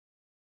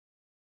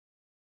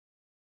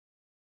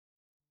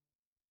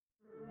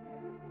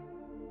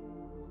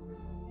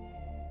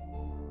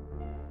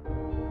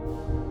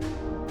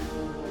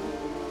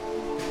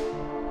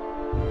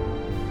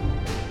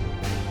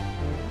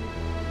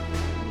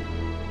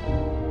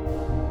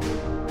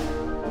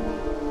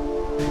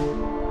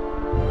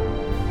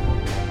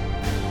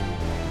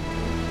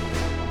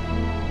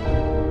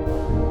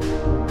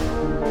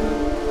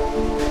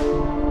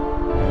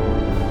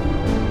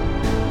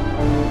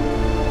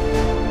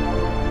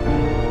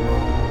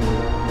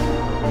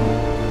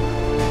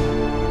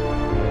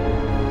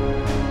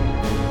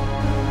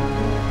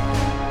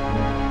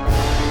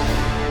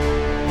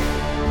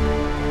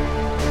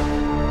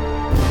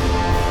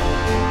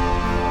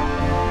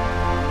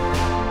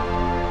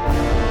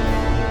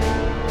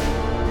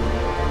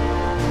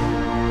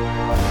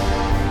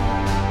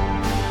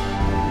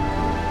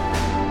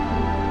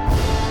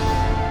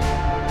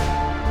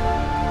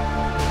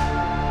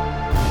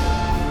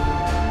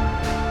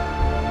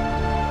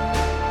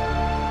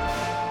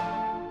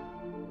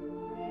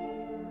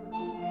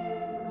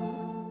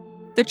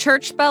The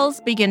church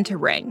bells begin to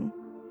ring.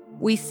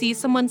 We see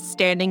someone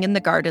standing in the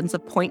gardens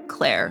of Point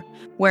Claire,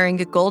 wearing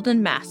a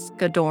golden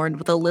mask adorned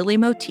with a lily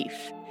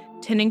motif,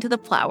 tending to the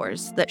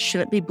flowers that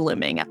shouldn't be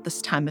blooming at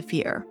this time of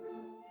year.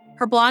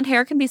 Her blonde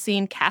hair can be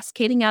seen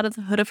cascading out of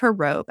the hood of her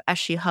robe as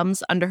she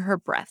hums under her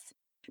breath,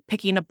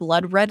 picking a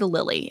blood-red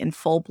lily in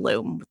full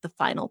bloom with the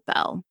final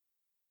bell.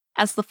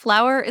 As the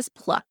flower is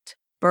plucked,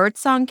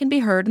 birdsong can be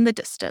heard in the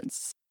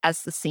distance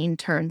as the scene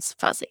turns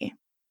fuzzy.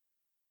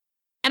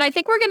 And I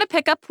think we're going to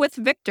pick up with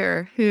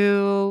Victor,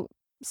 who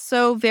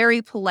so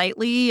very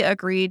politely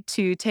agreed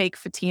to take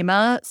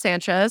Fatima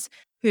Sanchez,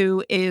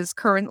 who is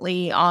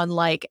currently on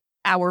like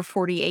hour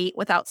 48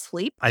 without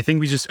sleep. I think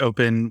we just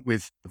open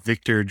with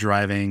Victor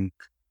driving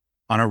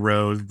on a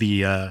road,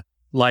 the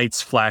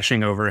lights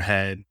flashing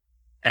overhead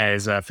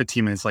as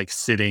Fatima is like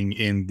sitting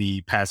in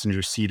the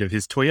passenger seat of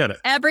his Toyota.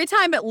 Every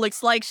time it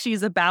looks like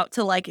she's about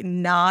to like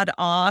nod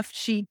off,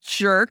 she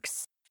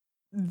jerks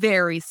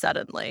very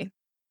suddenly.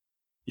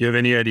 You have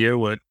any idea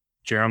what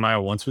Jeremiah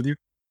wants with you?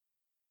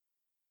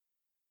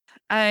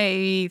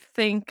 I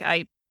think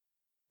I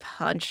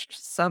punched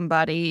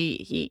somebody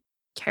he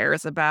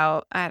cares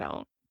about. I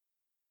don't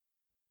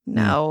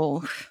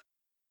know.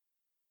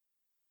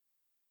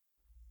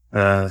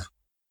 I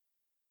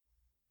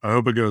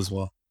hope it goes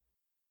well.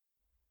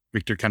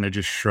 Victor kind of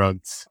just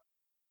shrugs.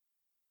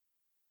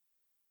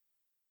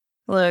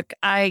 Look,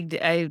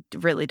 I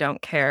really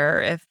don't care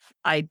if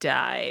I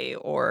die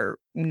or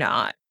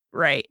not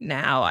right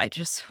now. I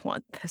just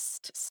want this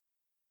to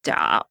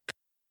stop.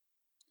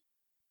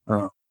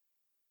 Oh,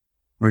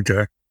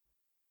 okay.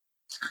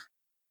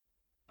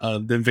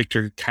 Then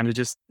Victor kind of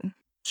just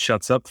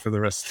shuts up for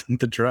the rest of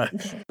the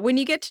drive. When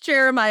you get to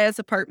Jeremiah's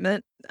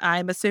apartment,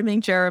 I'm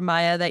assuming,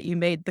 Jeremiah, that you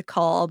made the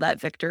call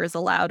that Victor is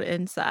allowed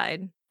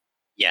inside.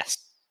 Yes.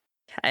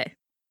 Okay.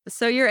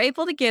 So you're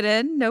able to get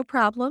in, no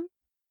problem.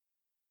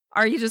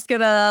 Are you just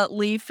going to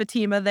leave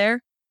Fatima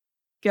there?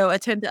 Go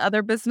attend to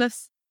other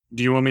business?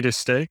 Do you want me to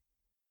stay?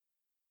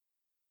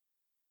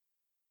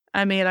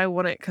 I mean, I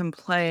wouldn't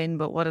complain,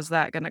 but what is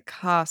that going to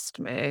cost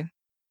me?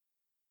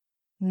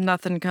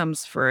 Nothing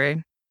comes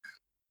free.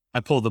 I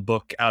pull the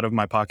book out of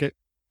my pocket.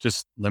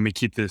 Just let me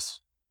keep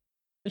this.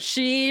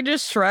 She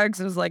just shrugs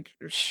and is like,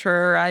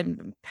 sure,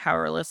 I'm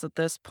powerless at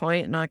this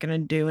point. Not going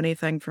to do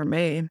anything for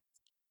me.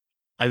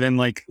 I then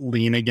like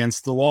lean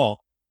against the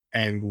wall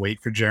and wait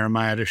for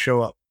Jeremiah to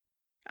show up.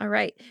 All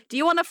right. Do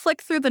you want to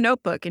flick through the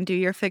notebook and do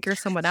your figure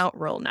someone out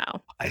roll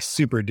now? I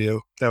super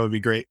do. That would be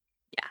great.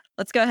 Yeah.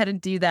 Let's go ahead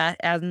and do that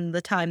in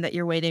the time that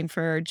you're waiting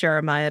for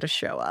Jeremiah to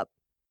show up.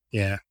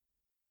 Yeah.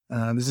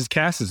 This is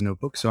Cass's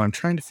notebook, so I'm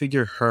trying to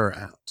figure her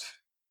out.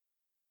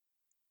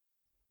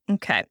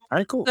 Okay. All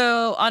right, cool.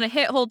 So on a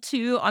hit, hold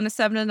 2. On a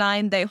 7 to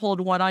 9, they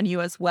hold 1 on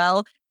you as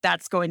well.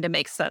 That's going to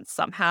make sense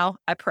somehow.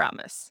 I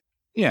promise.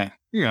 Yeah,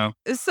 you know.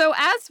 So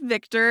as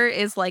Victor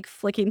is like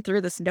flicking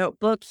through this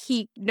notebook,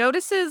 he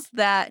notices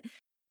that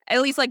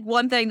at least like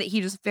one thing that he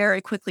just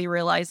very quickly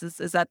realizes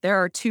is that there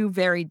are 2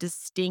 very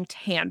distinct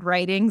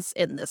handwritings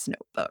in this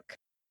notebook.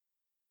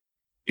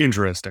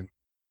 Interesting.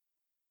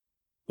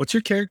 What's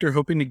your character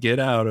hoping to get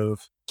out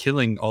of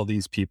killing all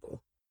these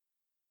people,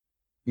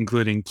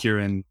 including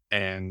Kieran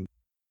and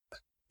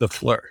the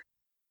Fleur?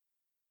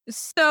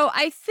 So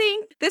I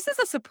think this is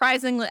a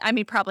surprisingly, I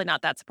mean, probably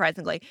not that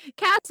surprisingly,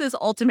 Cass is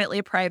ultimately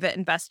a private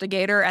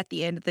investigator at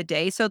the end of the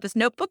day. So this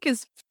notebook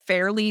is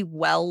fairly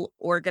well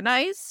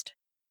organized.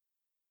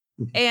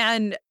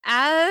 And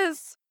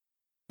as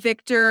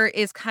Victor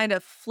is kind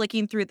of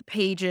flicking through the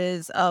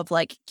pages of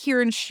like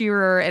Kieran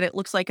Shearer, and it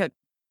looks like a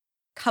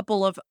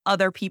couple of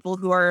other people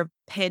who are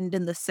pinned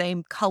in the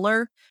same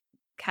color.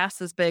 Cass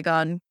is big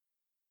on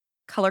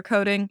color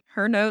coding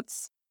her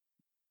notes.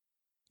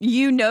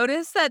 You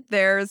notice that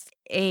there's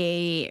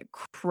a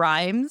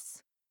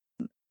crimes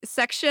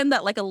section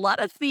that like a lot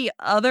of the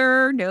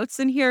other notes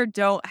in here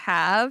don't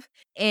have.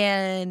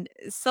 And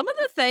some of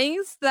the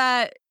things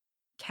that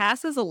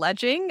Cass is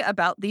alleging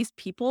about these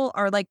people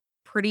are like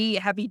pretty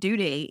heavy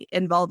duty,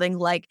 involving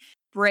like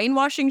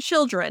brainwashing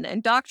children,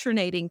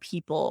 indoctrinating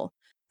people,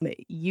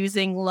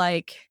 using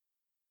like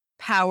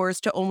powers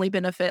to only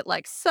benefit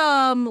like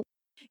some.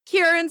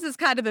 Kieran's is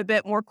kind of a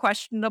bit more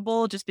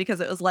questionable just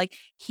because it was like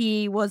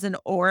he was an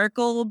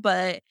oracle,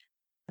 but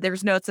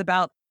there's notes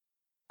about,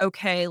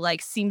 okay,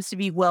 like seems to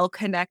be well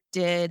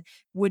connected,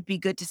 would be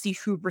good to see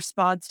who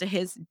responds to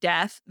his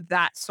death,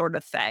 that sort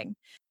of thing.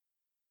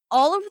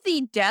 All of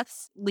the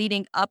deaths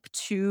leading up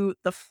to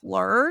the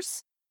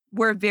Fleurs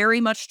were very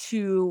much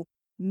to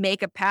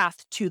make a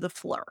path to the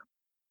Fleur.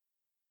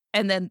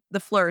 And then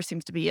the Fleur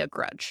seems to be a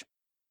grudge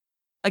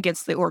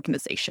against the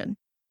organization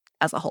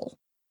as a whole.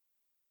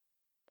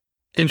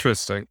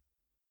 Interesting.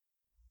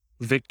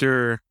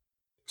 Victor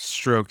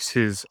strokes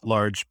his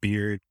large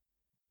beard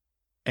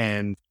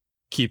and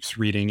keeps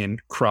reading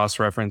and cross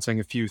referencing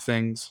a few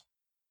things.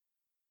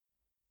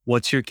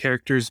 What's your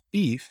character's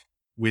beef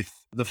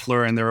with the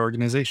Fleur and their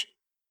organization?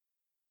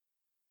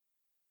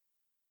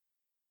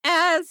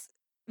 As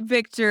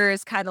Victor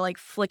is kind of like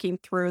flicking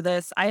through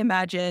this, I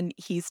imagine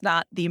he's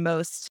not the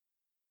most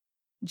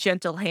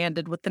gentle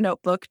handed with the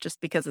notebook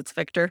just because it's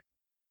Victor.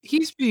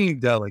 He's being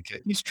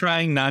delicate. He's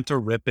trying not to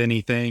rip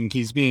anything.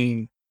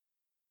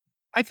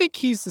 I think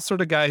he's the sort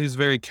of guy who's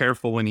very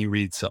careful when he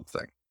reads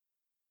something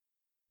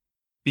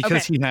Okay.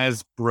 because he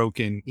has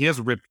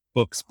ripped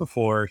books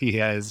before. He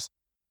has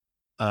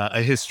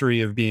a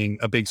history of being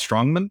a big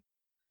strongman.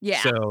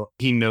 Yeah. So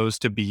he knows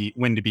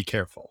when to be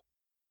careful.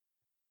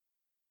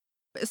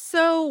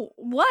 So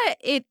what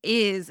it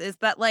is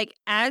that like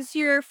as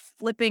you're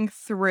flipping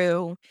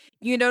through,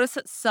 you notice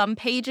that some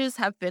pages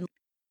have been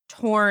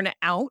torn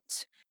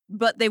out,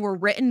 but they were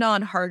written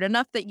on hard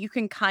enough that you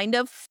can kind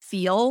of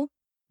feel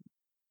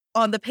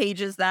on the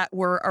pages that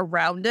were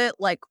around it,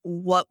 like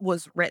what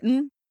was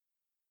written.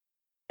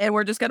 And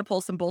we're just gonna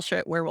pull some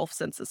bullshit werewolf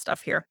senses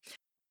stuff here.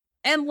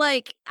 And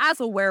like as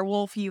a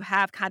werewolf, you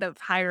have kind of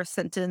higher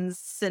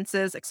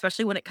senses,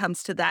 especially when it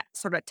comes to that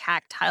sort of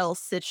tactile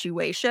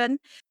situation.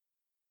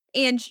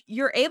 And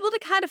you're able to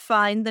kind of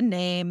find the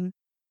name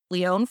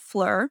Leon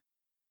Fleur.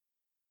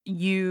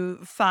 You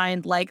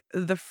find like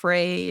the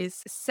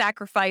phrase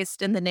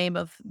sacrificed in the name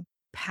of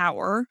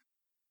power.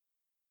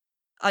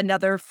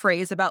 Another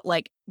phrase about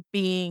like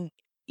being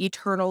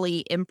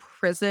eternally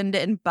imprisoned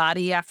in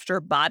body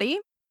after body.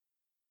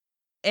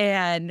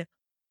 And,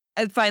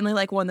 and finally,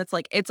 like one that's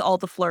like, it's all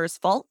the Fleur's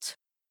fault.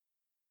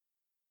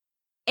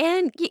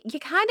 And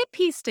you kind of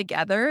piece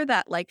together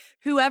that like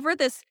whoever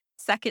this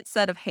second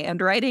set of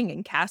handwriting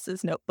in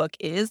Cass's notebook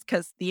is,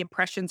 because the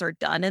impressions are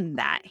done in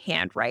that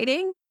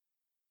handwriting,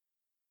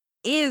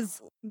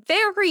 is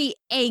very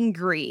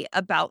angry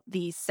about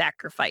these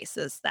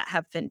sacrifices that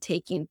have been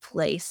taking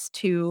place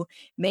to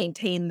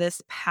maintain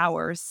this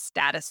power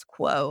status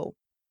quo.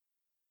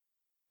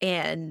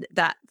 And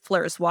that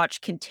Fleur's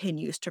watch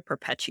continues to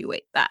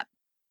perpetuate that.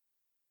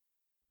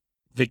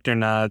 Victor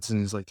nods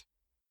and is like,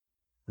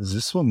 "Is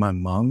this what my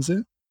mom's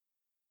in?"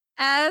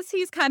 As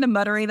he's kind of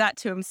muttering that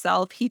to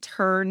himself, he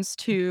turns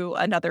to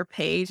another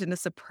page and is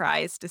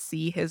surprised to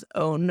see his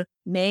own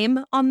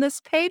name on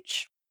this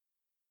page.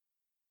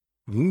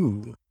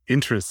 Ooh,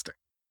 interesting.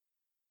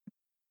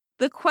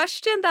 The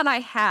question that I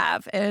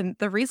have, and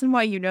the reason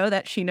why you know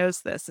that she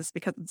knows this is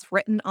because it's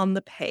written on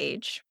the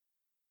page,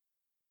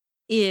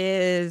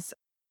 is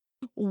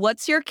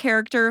what's your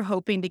character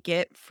hoping to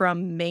get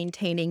from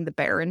maintaining the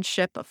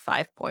baronship of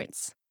 5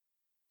 points?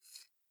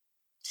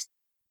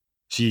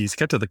 Jeez,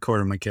 get to the core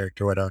of my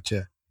character, why don't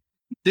you?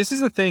 This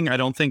is a thing I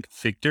don't think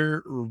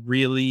Victor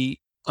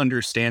really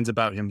understands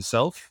about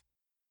himself,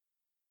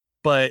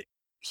 but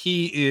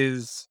he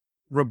is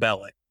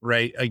rebelling,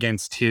 right,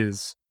 against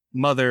his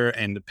mother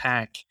and the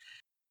pack.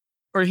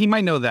 Or he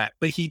might know that,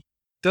 but he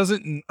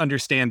doesn't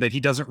understand that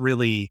he doesn't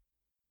really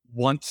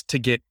want to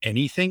get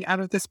anything out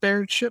of this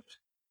baronship.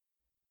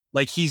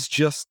 Like he's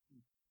just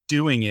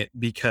doing it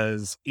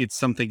because it's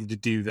something to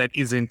do that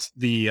isn't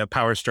the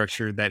power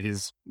structure that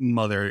his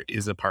mother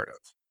is a part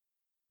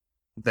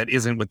of, that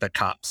isn't with the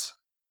cops.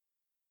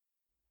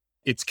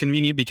 It's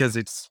convenient because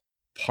it's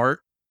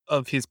part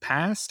of his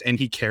past and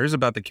he cares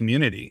about the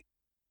community.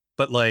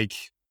 But like,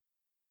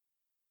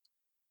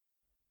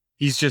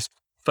 he's just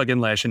fucking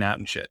lashing out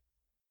and shit.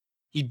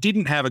 He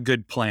didn't have a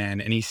good plan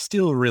and he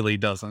still really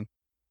doesn't,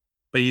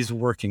 but he's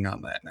working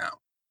on that now.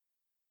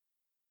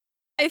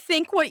 I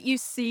think what you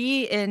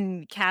see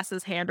in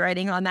Cass's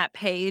handwriting on that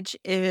page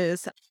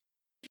is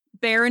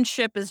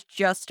baronship is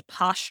just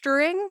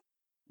posturing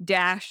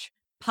dash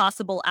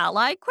possible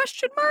ally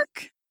question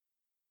mark.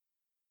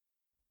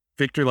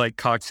 Victor like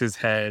cocks his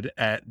head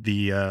at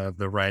the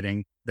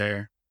writing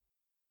there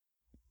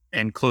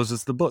and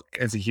closes the book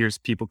as he hears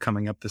people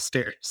coming up the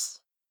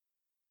stairs.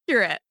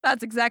 You're it.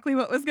 That's exactly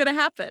what was going to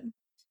happen.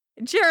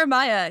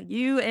 Jeremiah,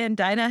 you and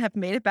Dinah have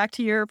made it back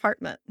to your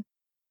apartment.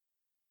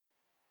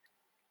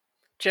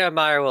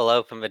 Jeremiah will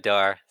open the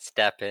door,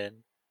 step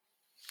in,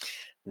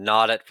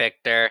 nod at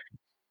Victor,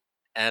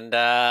 and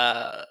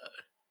a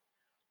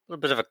little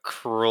bit of a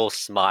cruel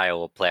smile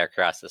will play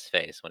across his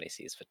face when he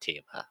sees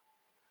Fatima.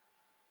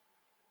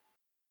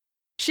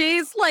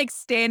 She's like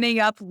standing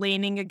up,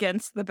 leaning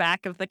against the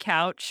back of the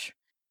couch.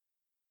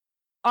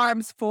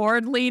 arms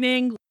forward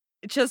leaning,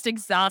 just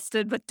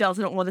exhausted, but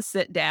doesn't want to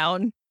sit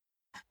down.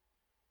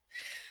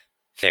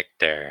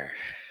 Victor,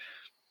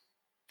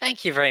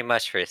 thank you very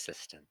much for your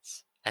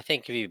assistance. I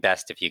think it'd be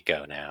best if you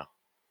go now.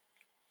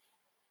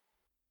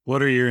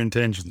 What are your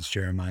intentions,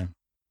 Jeremiah?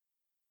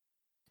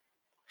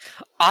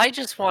 I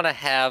just want to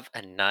have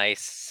a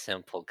nice,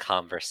 simple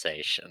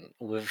conversation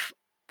with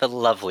the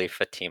lovely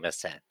Fatima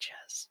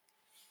Sanchez.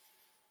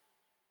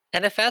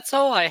 And if that's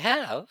all I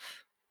have,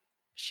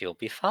 she'll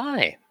be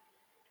fine.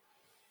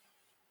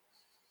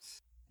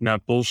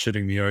 Not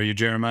bullshitting me, are you,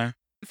 Jeremiah?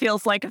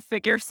 Feels like a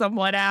figure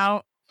somewhat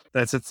out.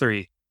 That's a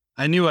 3.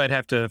 I knew I'd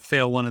have to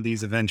fail one of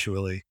these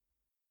eventually.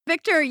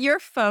 Victor, your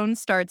phone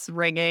starts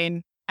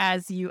ringing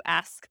as you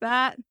ask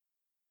that.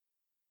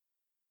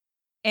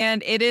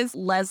 And it is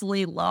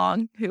Leslie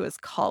Long who is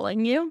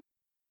calling you.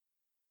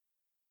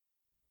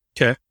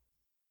 Okay.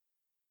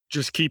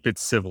 Just keep it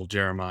civil,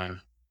 Jeremiah.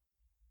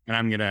 And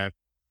I'm going to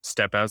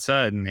step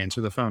outside and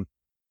answer the phone.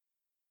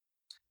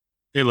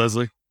 Hey,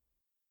 Leslie.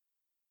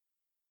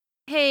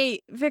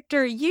 Hey,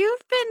 Victor, you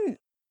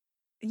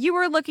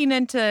were looking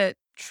into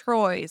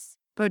Troy's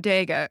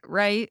bodega,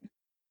 right?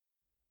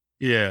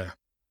 Yeah.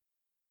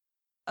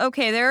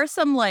 Okay, there are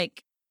some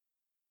like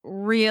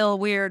real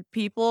weird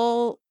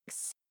people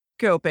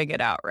scoping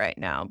it out right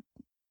now.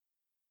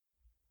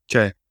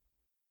 Okay.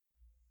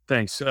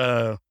 Thanks.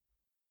 They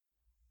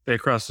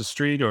across the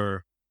street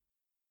or?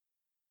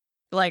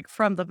 Like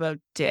from the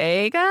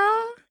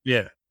bodega?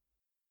 Yeah.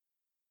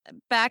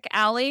 Back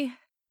alley?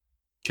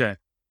 Okay.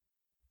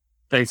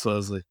 Thanks,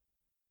 Leslie.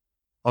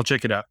 I'll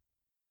check it out.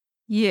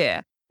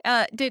 Yeah.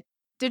 Did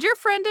your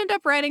friend end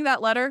up writing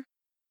that letter?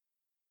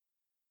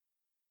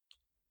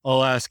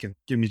 I'll ask him.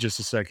 Give me just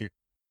a second.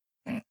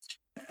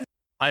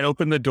 I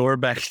open the door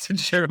back to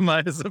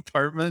Jeremiah's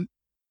apartment.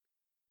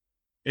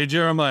 Hey,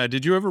 Jeremiah,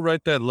 did you ever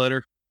write that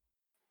letter?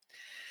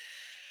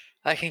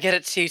 I can get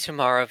it to you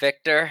tomorrow,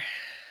 Victor.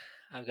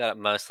 I've got it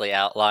mostly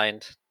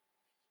outlined.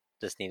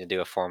 Just need to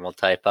do a formal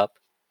type up.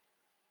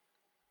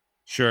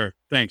 Sure.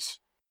 Thanks.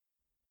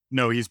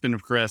 No, he's been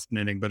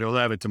procrastinating, but he'll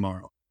have it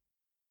tomorrow.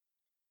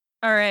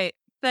 All right.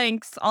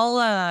 Thanks.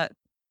 I'm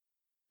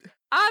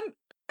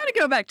gonna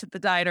go back to the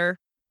diner.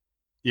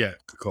 Yeah,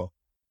 good call.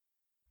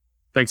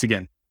 Thanks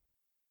again.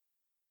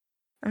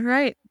 All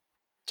right.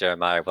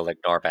 Jeremiah will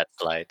ignore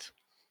Bet's light.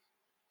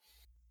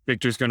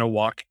 Victor's going to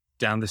walk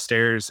down the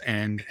stairs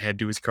and head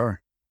to his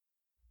car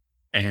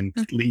and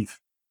leave.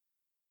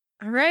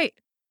 All right.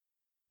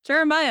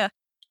 Jeremiah.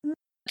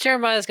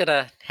 Jeremiah's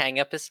gonna hang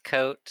up his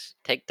coat,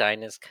 take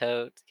Dinah's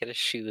coat, get his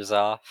shoes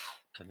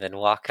off, and then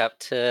walk up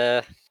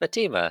to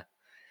Fatima.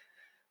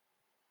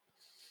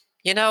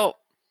 You know,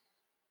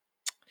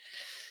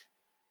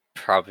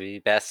 probably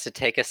best to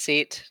take a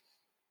seat.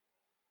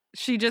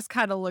 She just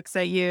kind of looks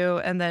at you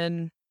and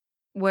then,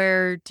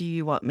 where do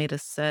you want me to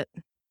sit?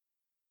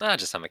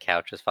 Just on the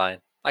couch is fine.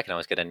 I can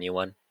always get a new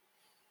one.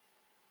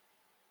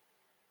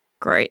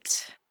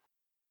 Great.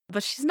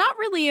 But she's not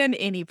really in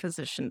any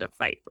position to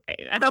fight right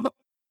now.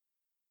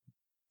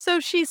 So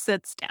she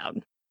sits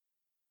down.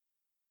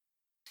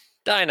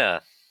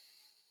 Dinah,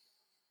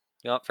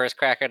 you want first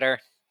crack at her?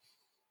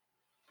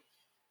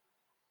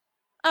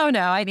 Oh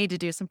no, I need to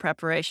do some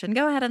preparation.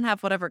 Go ahead and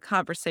have whatever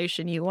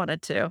conversation you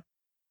wanted to.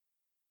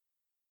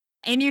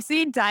 And you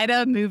see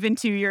Dinah move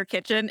into your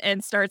kitchen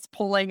and starts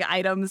pulling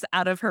items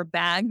out of her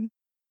bag.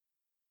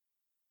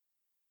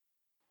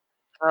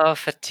 Oh,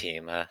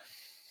 Fatima.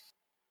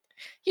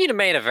 You'd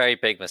made a very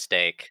big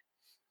mistake.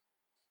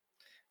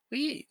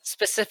 We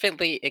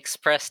specifically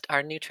expressed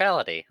our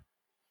neutrality.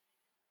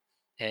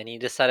 And you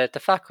decided to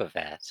fuck with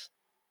that.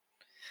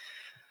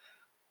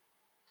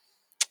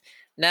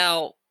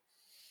 Now,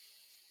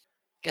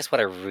 guess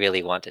what I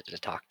really wanted to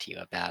talk to you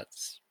about?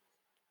 It's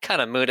kind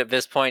of moot at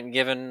this point,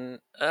 given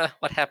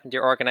what happened to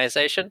your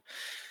organization.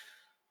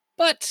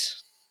 But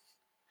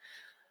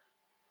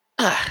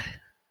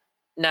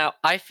now,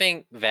 I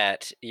think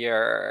that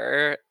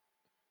the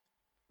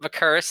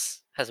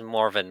curse has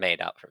more than made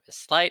up for this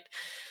slight.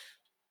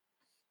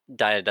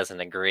 Dinah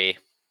doesn't agree.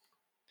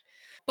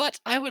 But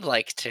I would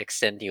like to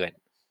extend you an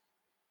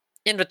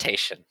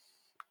invitation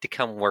to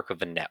come work with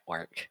the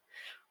network.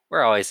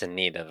 We're always in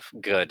need of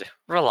good,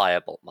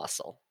 reliable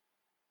muscle.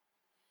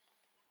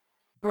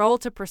 Roll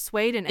to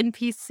persuade an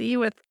NPC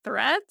with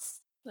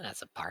threats?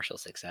 That's a partial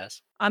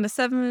success. On a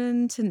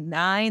 7 to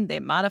 9, they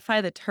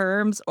modify the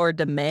terms or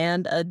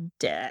demand a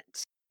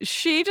debt.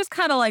 She just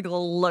kind of like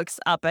looks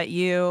up at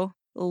you,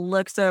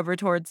 looks over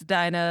towards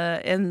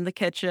Dinah in the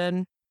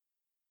kitchen,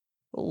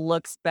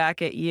 looks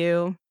back at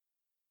you.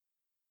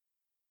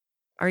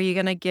 Are you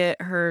going to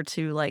get her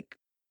to like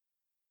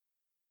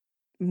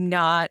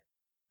not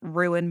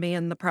ruin me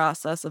in the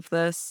process of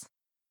this?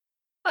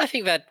 I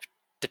think that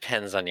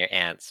depends on your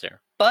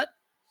answer. But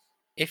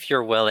if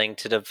you're willing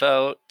to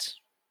devote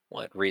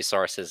what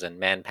resources and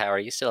manpower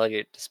you still have at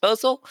your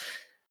disposal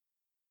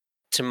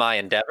to my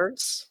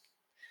endeavors,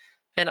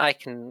 then I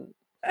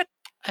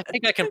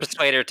think I can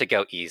persuade her to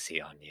go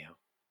easy on you.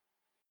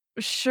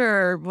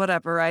 Sure,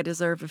 whatever. I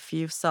deserve a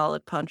few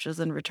solid punches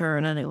in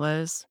return,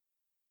 anyways.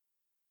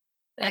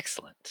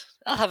 Excellent.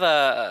 I'll have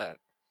a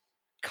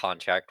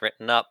contract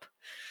written up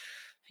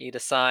for you to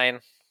sign.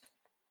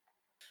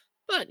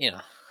 But,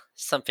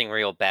 something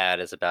real bad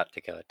is about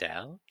to go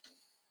down.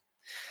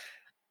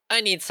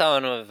 I need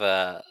someone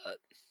with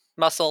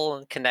muscle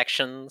and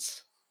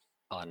connections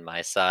on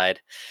my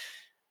side.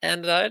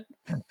 And I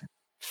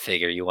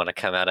figure you want to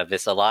come out of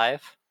this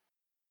alive.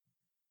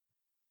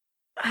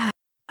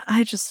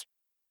 I just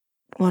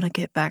want to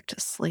get back to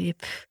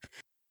sleep.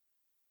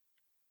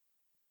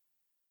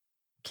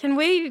 Can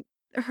we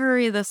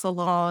hurry this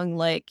along?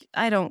 Like,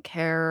 I don't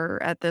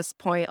care at this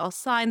point. I'll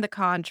sign the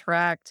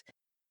contract.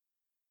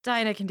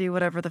 Dinah can do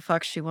whatever the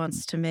fuck she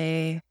wants to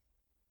me.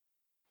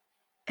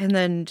 And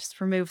then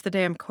just remove the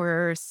damn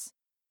course.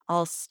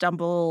 I'll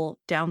stumble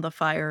down the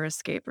fire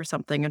escape or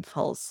something and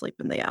fall asleep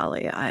in the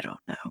alley. I don't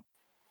know.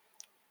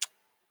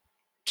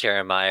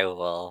 Jeremiah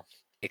will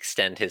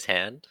extend his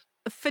hand.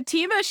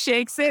 Fatima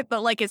shakes it,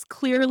 but like is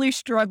clearly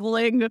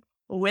struggling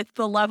with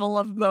the level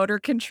of motor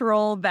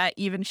control that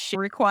even she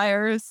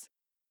requires.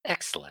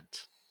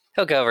 Excellent.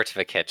 He'll go over to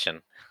the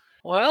kitchen.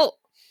 Well,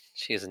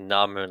 she's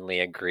nominally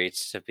agreed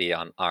to be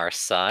on our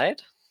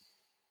side.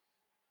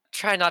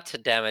 Try not to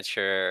damage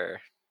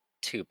her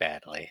too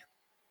badly.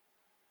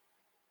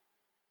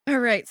 All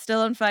right,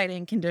 still in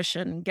fighting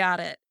condition. Got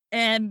it.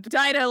 And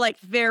Dinah like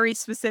very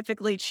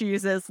specifically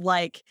chooses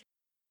like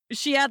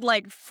she had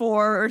like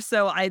 4 or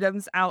so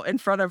items out in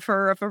front of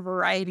her of a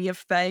variety of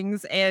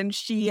things, and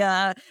she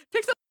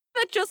picks up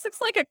that just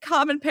looks like a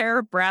common pair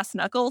of brass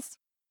knuckles.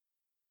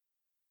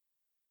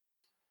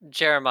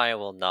 Jeremiah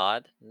will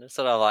nod and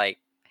sort of like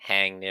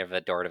hang near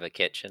the door to the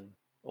kitchen,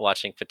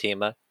 watching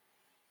Fatima.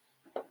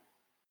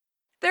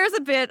 There's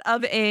a bit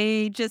of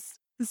a just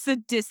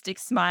sadistic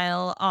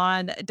smile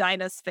on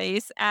Dinah's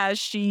face as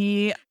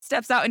she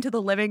steps out into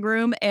the living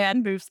room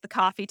and moves the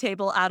coffee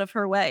table out of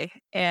her way,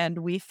 and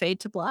we fade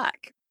to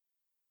black.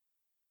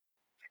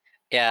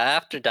 Yeah,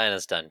 after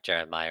Dinah's done,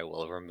 Jeremiah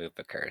will remove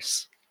the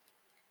curse.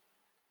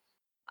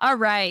 All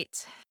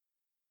right.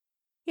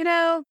 You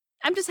know,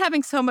 I'm just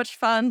having so much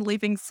fun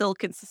leaving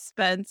Silk in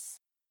suspense.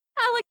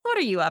 Like, what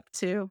are you up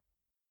to?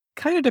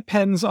 Kind of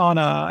depends on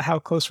how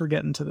close we're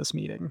getting to this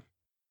meeting.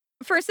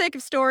 For sake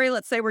of story,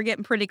 let's say we're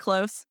getting pretty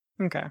close.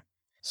 Okay.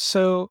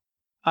 So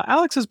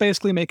Alex is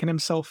basically making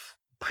himself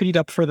prettied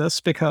up for this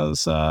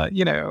because,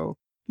 you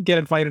get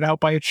invited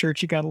out by a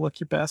church, you gotta look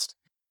your best.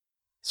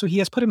 So he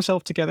has put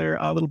himself together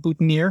a little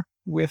boutonniere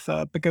with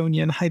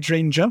begonia and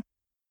hydrangea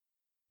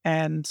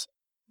and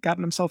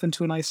gotten himself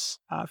into a nice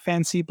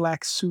fancy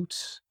black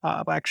suit,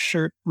 black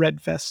shirt,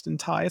 red vest, and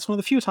tie. It's one of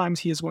the few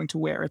times he is going to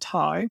wear a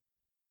tie.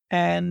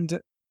 And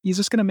he's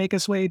just going to make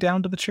his way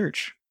down to the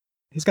church.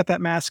 He's got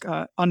that mask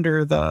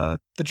under the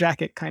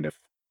jacket kind of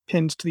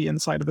pinned to the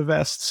inside of the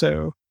vest,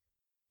 so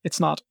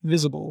it's not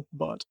visible,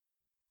 but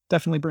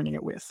definitely bringing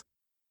it with.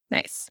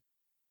 Nice.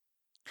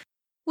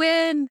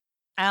 When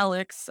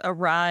Alex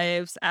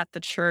arrives at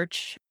the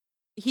church,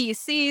 he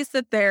sees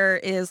that there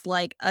is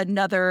like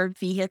another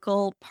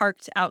vehicle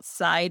parked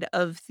outside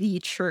of the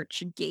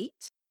church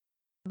gate.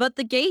 But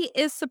the gate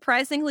is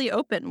surprisingly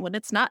open when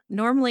it's not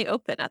normally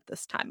open at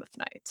this time of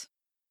night.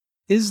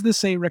 Is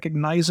this a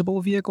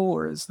recognizable vehicle,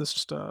 or is this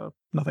just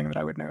nothing that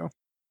I would know?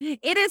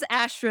 It is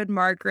Astrid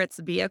Margaret's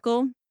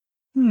vehicle.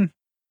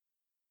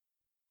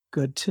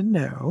 Good to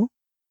know.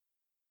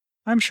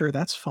 I'm sure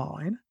that's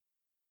fine.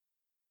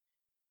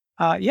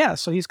 Yeah,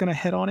 so he's going to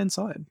head on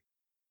inside.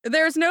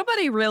 There's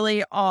nobody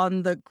really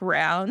on the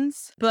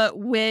grounds, but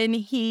when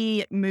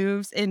he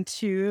moves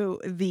into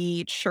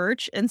the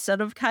church, instead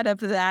of kind of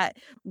that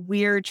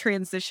weird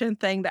transition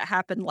thing that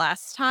happened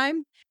last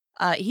time,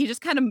 he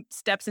just kind of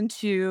steps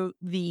into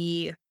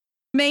the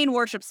main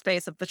worship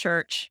space of the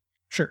church.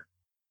 Sure.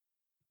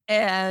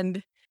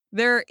 And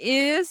there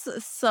is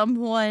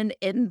someone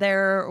in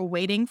there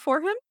waiting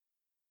for him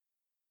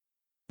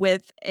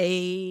with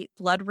a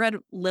blood red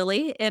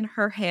lily in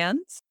her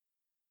hands.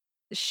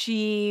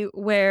 She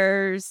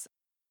wears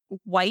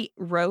white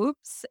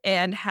robes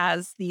and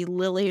has the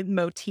lily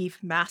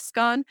motif mask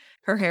on.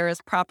 Her hair has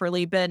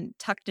properly been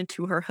tucked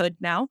into her hood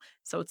now,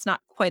 so it's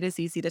not quite as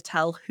easy to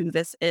tell who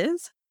this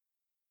is.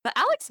 But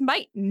Alex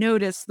might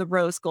notice the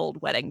rose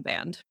gold wedding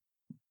band.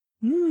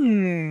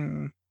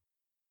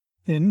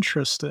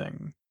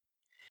 Interesting.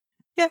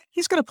 Yeah,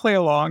 he's going to play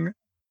along,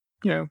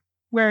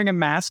 wearing a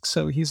mask,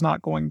 so he's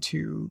not going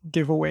to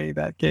give away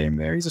that game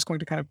there. He's just going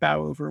to kind of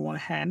bow over one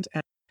hand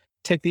and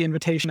take the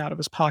invitation out of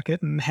his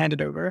pocket and hand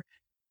it over.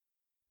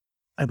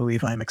 I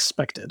believe I'm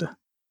expected.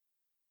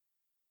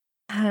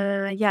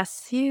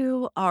 Yes,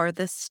 you are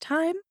this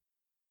time.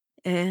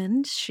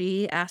 And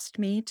she asked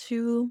me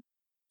to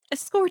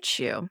escort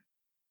you.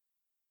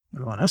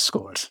 You want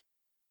escort?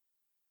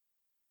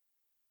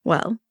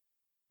 Well,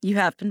 you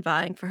have been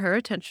vying for her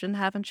attention,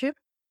 haven't you?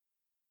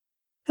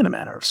 In a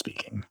manner of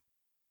speaking.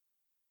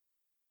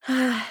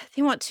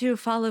 You want to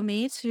follow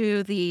me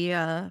to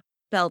the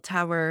bell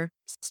tower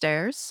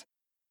stairs?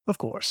 Of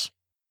course.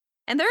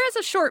 And there is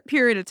a short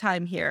period of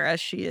time here as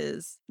she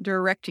is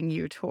directing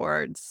you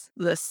towards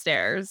the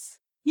stairs.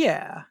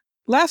 Yeah.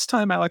 last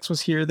time Alex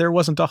was here, there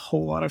wasn't a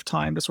whole lot of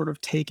time to sort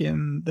of take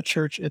in the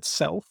church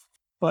itself,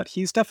 but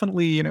he's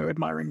definitely,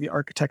 admiring the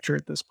architecture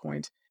at this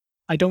point.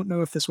 I don't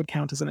know if this would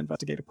count as an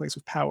investigative place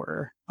of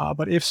power,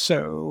 but if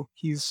so,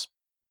 he's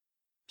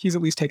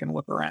at least taken a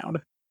look around.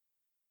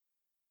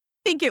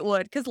 I think it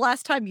would, because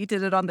last time you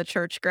did it on the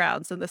church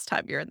grounds, and this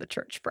time you're in the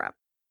church prep.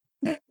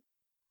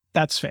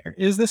 That's fair.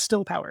 Is this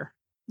still power?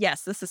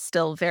 Yes, this is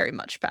still very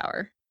much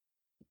power.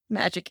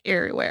 Magic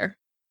everywhere.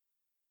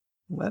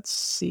 Let's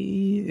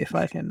see if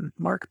I can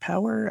mark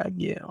power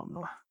again.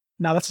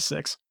 Now that's a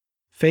 6.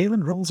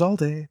 Phelan rolls all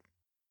day.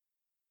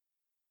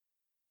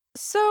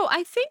 So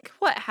I think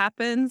what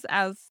happens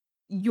as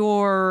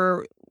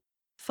you're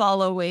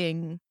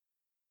following,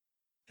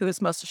 who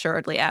is most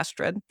assuredly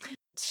Astrid,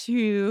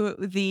 to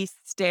the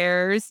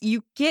stairs,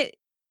 you get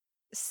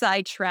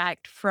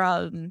sidetracked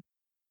from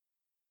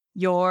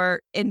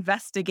your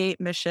investigate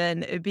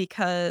mission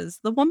because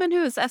the woman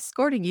who is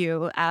escorting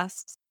you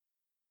asks,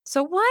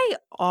 so why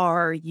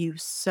are you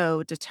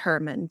so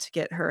determined to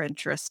get her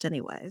interest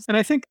anyways? And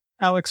I think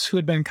Alex, who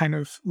had been kind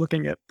of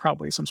looking at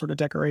probably some sort of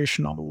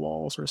decoration on the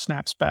walls, or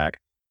snaps back.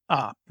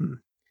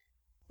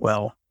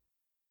 Well,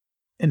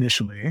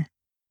 initially,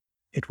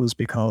 it was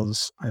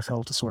because I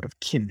felt a sort of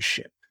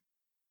kinship.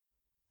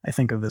 I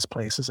think of this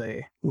place as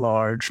a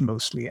large,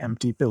 mostly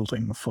empty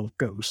building full of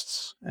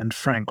ghosts, and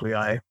frankly,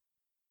 I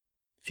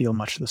feel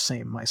much the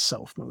same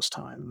myself most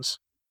times.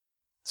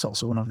 It's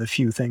also one of the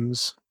few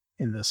things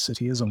in this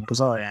city as old as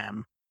I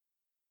am.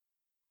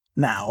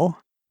 Now,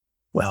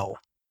 well,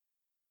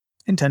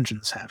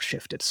 intentions have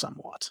shifted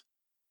somewhat.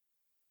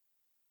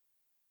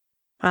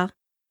 Well,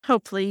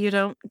 hopefully you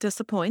don't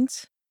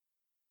disappoint.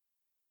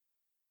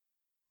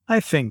 I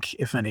think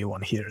if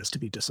anyone here is to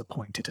be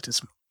disappointed, it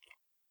is me.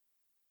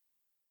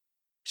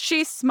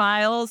 She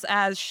smiles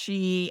as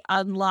she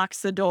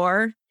unlocks the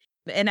door.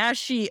 And as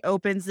she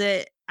opens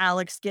it,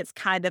 Alex gets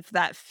kind of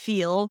that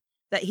feel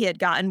that he had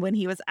gotten when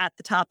he was at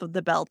the top of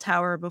the bell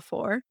tower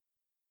before.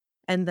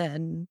 And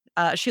then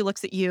she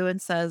looks at you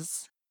and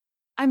says,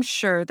 I'm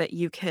sure that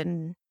you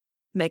can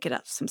make it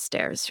up some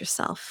stairs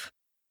yourself.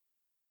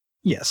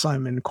 Yes,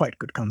 I'm in quite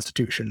good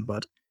constitution,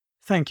 but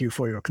thank you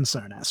for your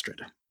concern,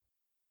 Astrid.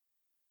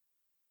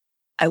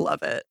 I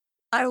love it.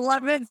 I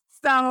love it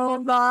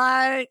so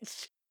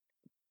much.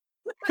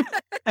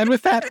 And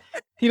with that,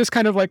 he just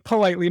kind of like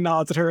politely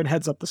nods at her and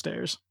heads up the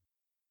stairs.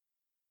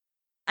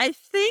 I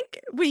think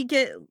we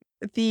get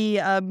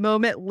the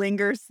moment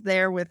lingers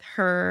there with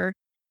her.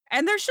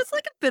 And there's just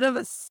like a bit of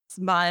a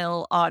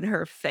smile on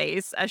her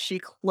face as she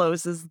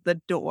closes the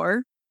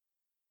door.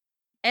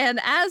 And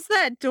as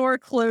that door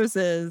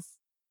closes,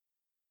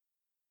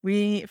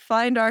 we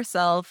find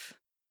ourselves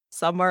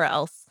somewhere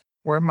else.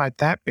 Where might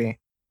that be?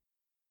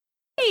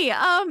 Hey,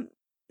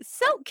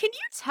 so can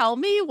you tell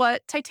me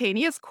what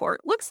Titania's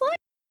court looks like?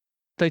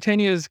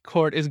 Titania's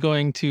court is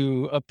going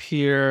to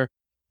appear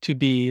to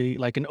be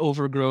like an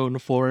overgrown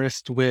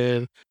forest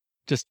with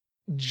just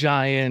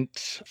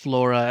giant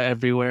flora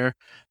everywhere.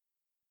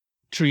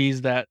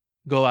 Trees that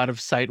go out of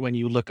sight when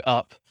you look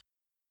up.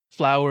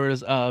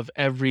 Flowers of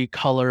every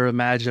color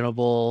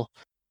imaginable.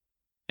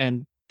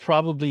 And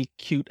probably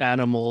cute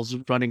animals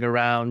running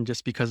around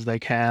just because they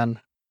can.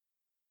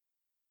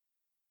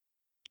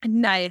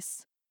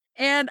 Nice.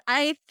 And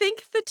I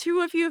think the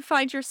two of you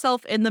find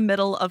yourself in the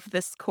middle of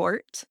this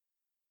court.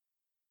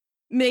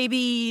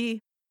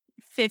 Maybe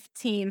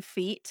 15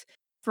 feet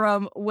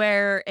from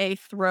where a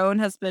throne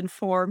has been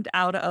formed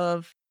out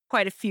of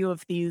quite a few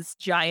of these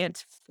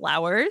giant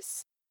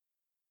flowers.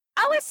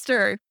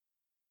 Alistair,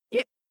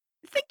 you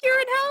think you're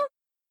in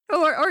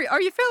hell? Or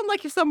are you feeling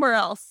like you're somewhere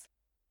else?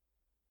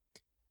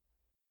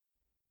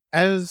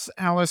 As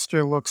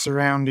Alistair looks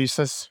around, he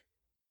says,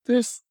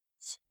 I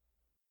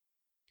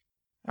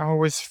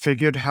always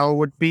figured hell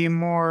would be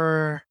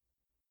more,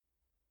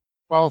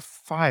 well,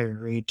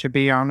 fiery, to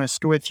be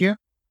honest with you.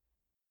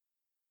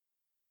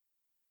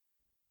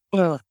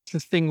 Well, the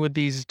thing with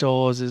these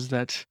doors is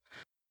that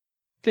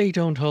they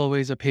don't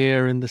always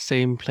appear in the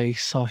same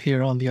place or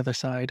here on the other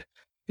side.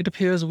 It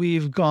appears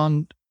we've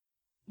gone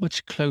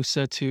much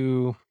closer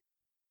to,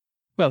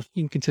 well,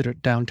 you can consider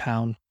it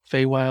downtown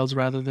Feywilds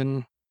rather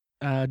than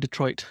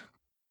Detroit.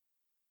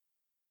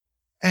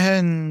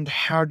 And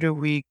how do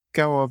we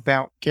go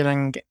about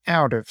getting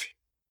out of here?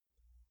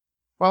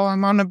 Well,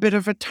 I'm on a bit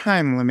of a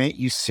time limit,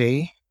 you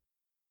see.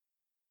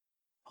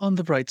 On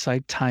the bright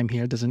side, time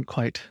here doesn't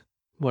quite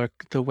work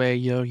the way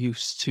you're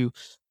used to.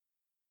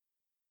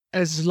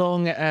 As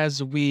long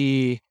as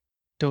we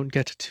don't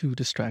get too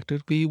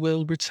distracted, we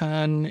will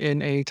return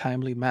in a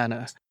timely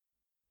manner.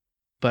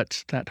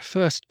 But that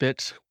first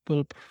bit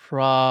will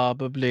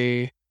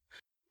probably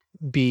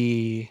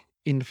be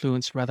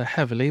influenced rather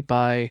heavily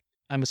by,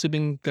 I'm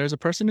assuming there's a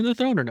person in the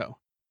throne or no?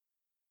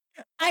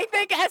 I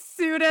think as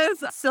soon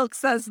as Silk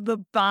says the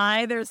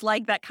bye, there's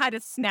like that kind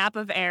of snap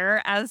of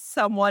air as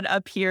someone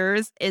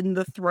appears in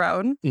the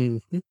throne.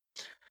 Mm-hmm.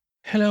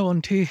 Hello,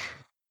 Auntie.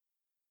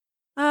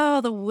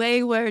 Oh, the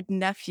wayward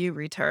nephew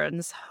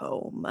returns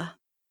home.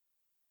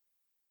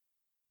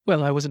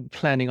 Well, I wasn't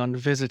planning on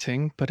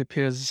visiting, but it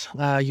appears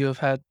you have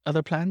had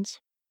other plans.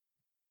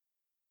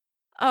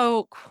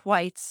 Oh,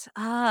 quite.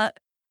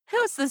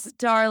 Who's this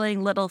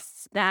darling little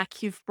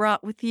snack you've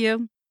brought with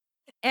you?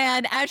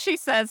 And as she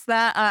says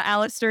that,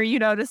 Alistair, you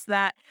notice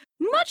that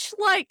much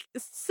like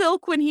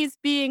Silk when he's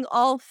being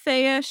all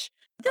fayish,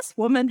 this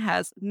woman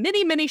has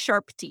many, many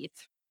sharp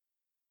teeth.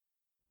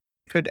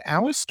 Could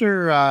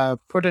Alistair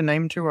put a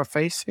name to a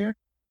face here?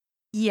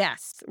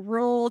 Yes,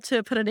 roll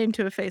to put a name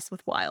to a face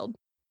with Wild.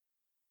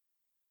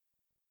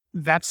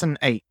 That's an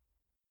 8.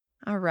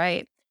 All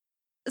right.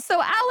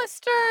 So,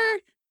 Alistair,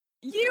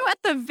 you at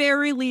the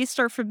very least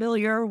are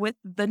familiar with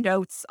the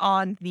notes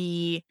on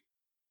the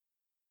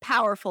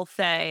powerful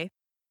Fae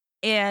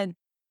and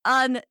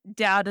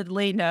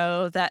undoubtedly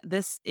know that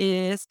this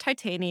is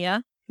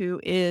Titania, who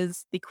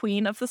is the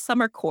queen of the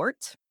Summer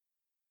Court.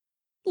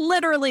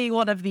 Literally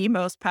one of the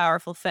most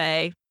powerful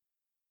Fae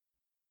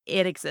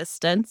in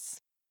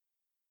existence.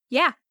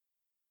 Yeah,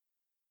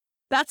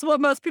 that's what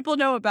most people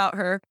know about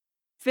her.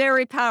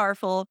 Very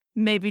powerful.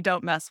 Maybe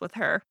don't mess with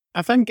her.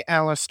 I think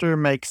Alistair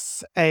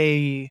makes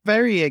a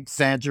very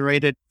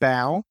exaggerated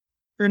bow.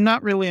 Or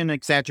not really an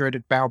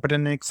exaggerated bow, but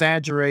an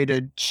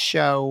exaggerated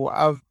show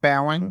of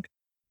bowing.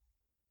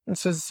 And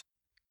says,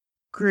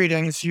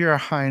 "Greetings, Your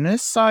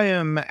Highness. I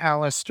am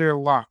Alistair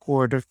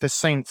Lockwood of the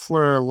St.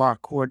 Fleur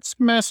Lockwoods,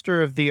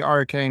 Master of the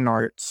Arcane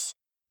Arts.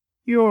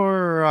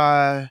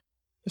 Your,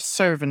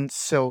 servant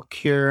Silk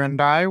here and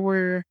I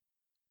were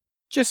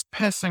just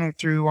passing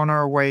through on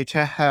our way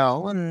to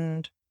hell,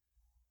 and,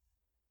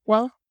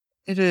 well,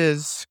 it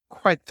is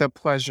quite the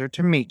pleasure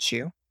to meet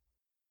you."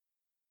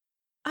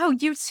 Oh,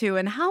 you too,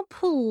 and how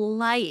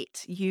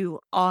polite you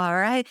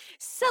are.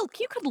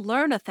 Silk, you could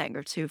learn a thing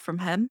or two from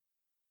him.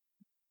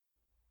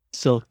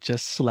 Silk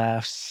just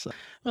laughs.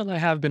 Well, I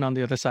have been on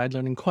the other side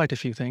learning quite a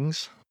few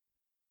things.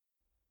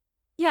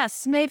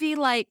 Yes, maybe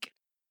like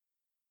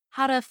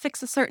how to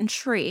fix a certain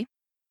tree.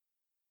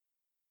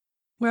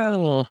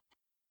 Well,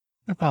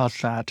 about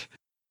that,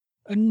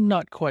 I'm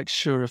not quite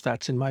sure if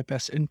that's in my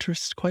best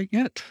interest quite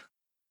yet.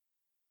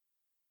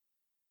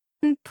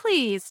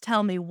 Please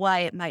tell me why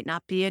it might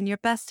not be in your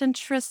best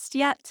interest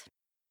yet.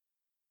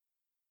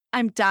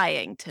 I'm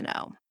dying to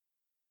know.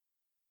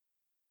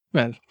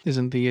 Well,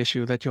 isn't the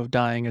issue that you're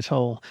dying at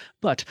all.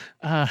 But,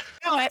 Oh,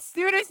 as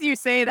soon as you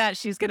say that,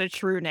 she's gonna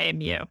true name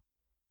you.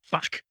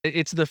 fuck.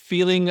 It's the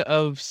feeling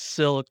of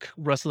silk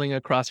rustling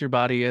across your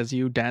body as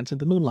you dance in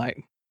the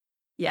moonlight.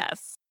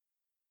 Yes.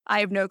 I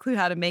have no clue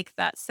how to make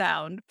that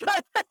sound.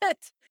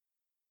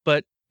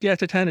 But, yeah,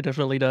 Titania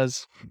definitely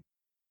does.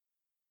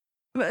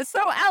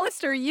 So,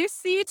 Alistair, you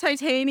see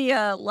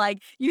Titania,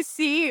 like, you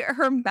see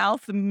her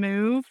mouth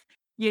move.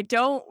 You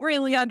don't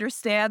really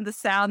understand the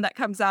sound that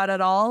comes out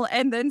at all.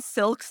 And then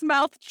Silk's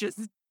mouth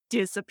just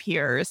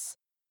disappears.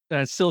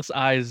 Silk's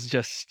eyes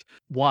just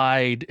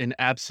wide in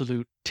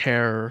absolute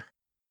terror.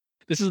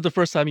 This is the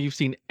first time you've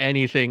seen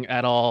anything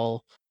at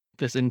all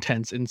this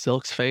intense in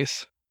Silk's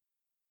face.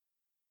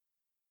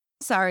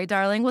 Sorry,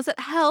 darling. Was it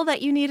hell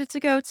that you needed to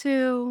go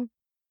to?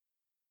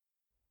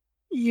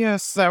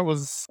 Yes, that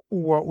was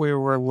what we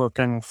were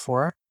looking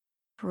for.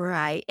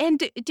 Right.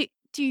 And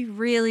do you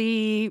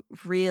really,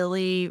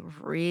 really,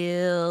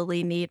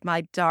 really need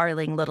my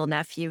darling little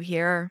nephew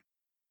here?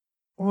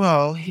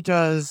 Well, he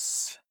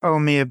does owe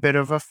me a bit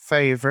of a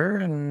favor,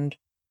 and,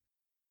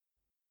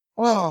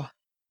 well,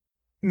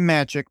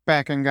 magic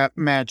backing up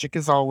magic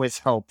is always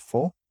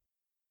helpful.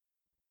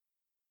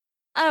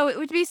 Oh, it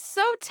would be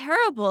so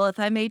terrible if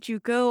I made you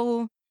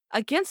go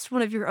against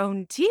one of your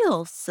own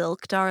deals,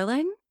 Silk,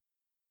 darling.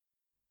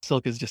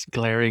 Silk is just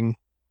glaring.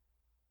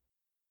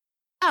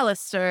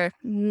 Alistair,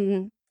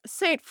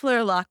 St.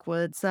 Fleur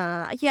Lockwoods,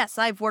 yes,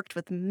 I've worked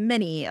with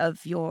many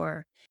of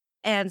your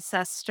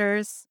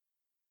ancestors.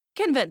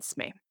 Convince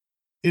me.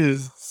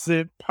 Is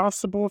it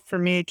possible for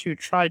me to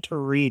try to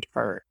read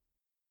her?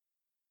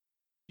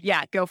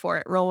 Yeah, go for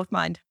it. Roll with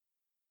mind.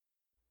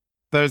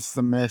 There's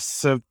the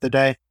miss of the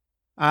day.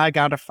 I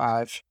got a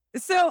 5.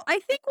 So I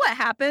think what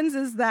happens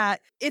is that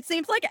it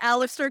seems like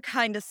Alistair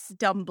kind of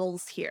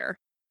stumbles here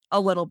a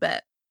little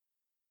bit.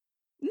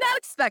 Not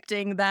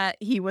expecting that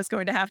he was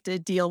going to have to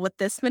deal with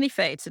this many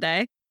Fae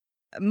today,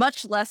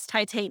 much less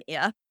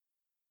Titania.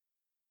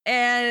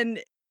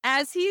 And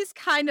as he's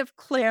kind of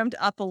clammed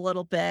up a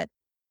little bit,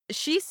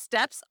 she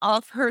steps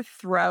off her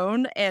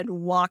throne and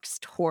walks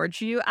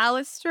towards you,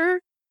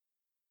 Alistair.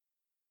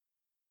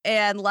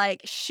 And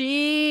like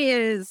she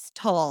is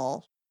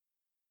tall.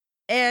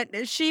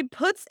 And she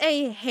puts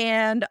a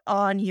hand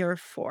on your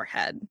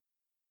forehead.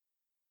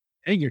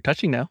 Hey, you're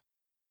touching now.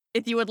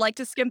 If you would like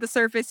to skim the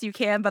surface, you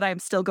can, but I'm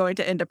still going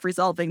to end up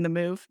resolving the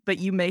move. But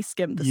you may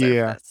skim the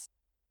Yeah. surface.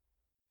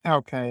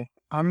 Okay,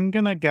 I'm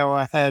gonna go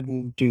ahead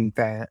and do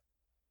that.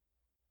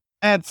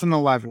 That's an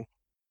 11.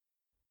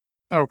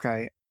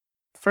 Okay,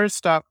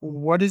 first up,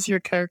 what is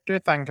your character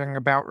thinking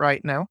about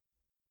right now?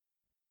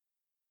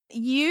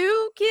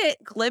 You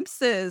get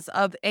glimpses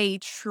of a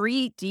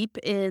tree deep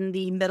in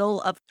the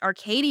middle of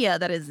Arcadia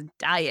that is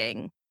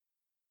dying.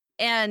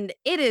 And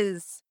it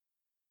is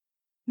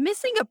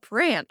missing a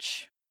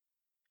branch.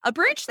 A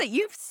branch that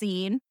you've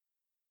seen,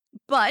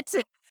 but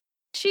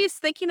she's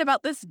thinking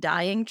about this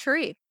dying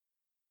tree.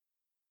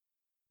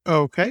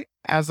 Okay.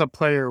 As a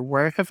player,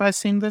 where have I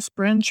seen this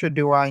branch or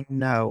do I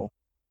know?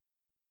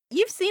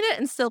 You've seen it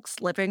in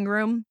Silk's living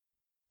room.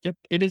 Yep,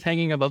 it is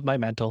hanging above my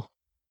mantle.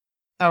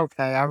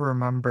 Okay, I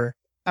remember.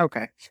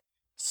 Okay.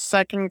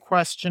 Second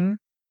question.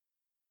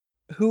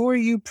 Who are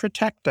you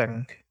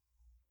protecting?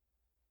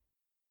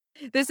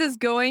 This is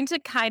going to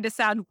kind of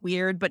sound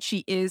weird, but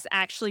she is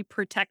actually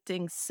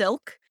protecting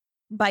Silk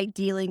by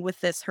dealing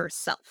with this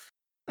herself.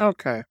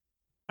 Okay.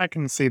 I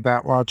can see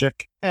that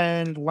logic.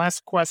 And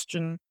last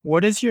question.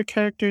 What is your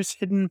character's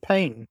hidden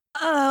pain?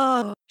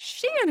 Oh,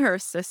 she and her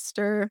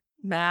sister,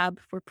 Mab,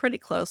 were pretty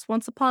close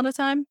once upon a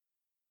time.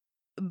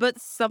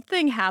 But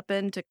something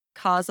happened to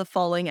cause a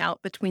falling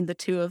out between the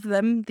two of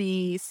them.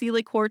 The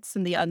Seelie Courts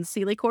and the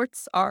Unseelie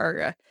Courts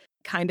are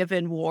kind of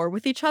in war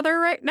with each other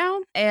right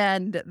now,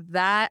 and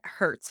that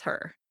hurts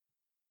her.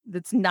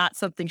 That's not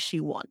something she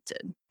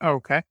wanted.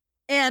 Okay.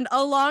 And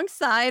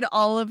alongside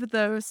all of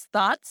those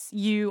thoughts,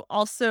 you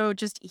also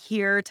just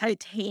hear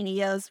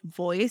Titania's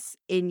voice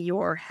in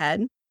your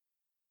head.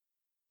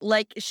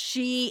 Like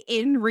she,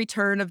 in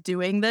return of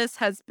doing this,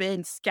 has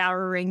been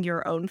scouring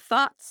your own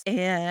thoughts.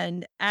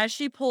 And as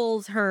she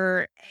pulls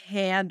her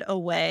hand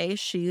away,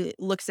 she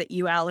looks at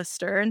you,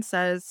 Alistair, and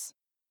says,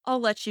 I'll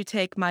let you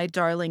take my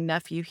darling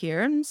nephew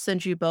here and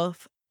send you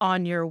both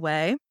on your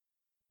way.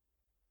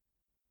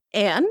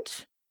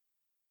 And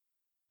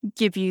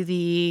give you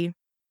the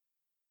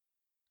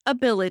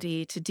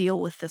ability to deal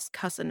with this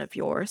cousin of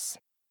yours.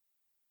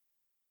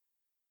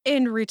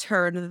 In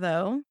return,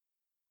 though,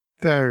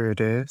 There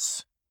it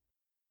is.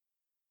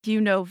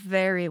 you know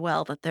very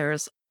well that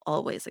there's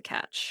always a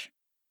catch.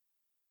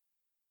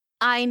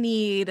 I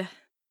need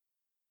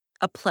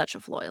a pledge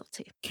of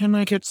loyalty. Can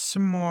I get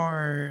some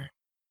more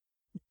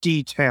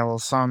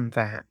details on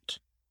that?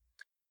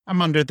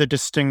 I'm under the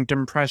distinct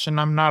impression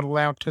I'm not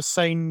allowed to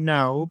say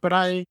no, but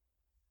I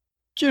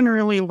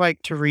generally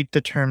like to read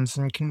the terms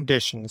and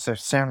conditions of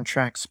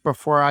soundtracks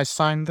before I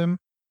sign them.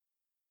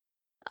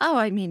 Oh,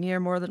 I mean, you're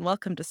more than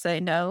welcome to say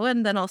no,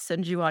 and then I'll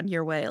send you on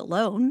your way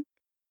alone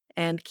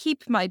and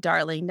keep my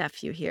darling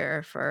nephew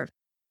here for,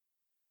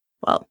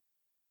 well,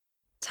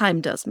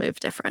 time does move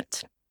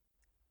different.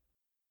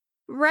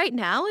 Right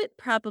now, it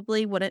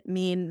probably wouldn't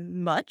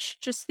mean much,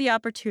 just the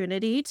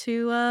opportunity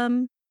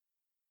to,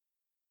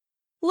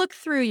 look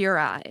through your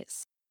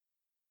eyes.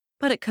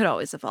 But it could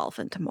always evolve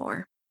into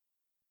more.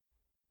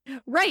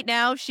 Right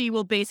now, she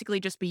will basically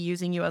just be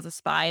using you as a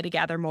spy to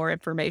gather more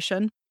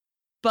information,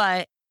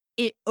 but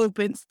it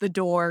opens the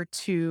door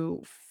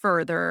to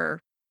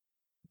further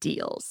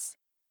deals.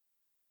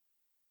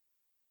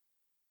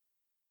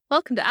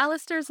 Welcome to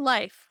Alistair's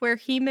life, where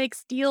he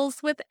makes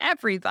deals with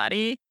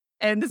everybody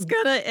and is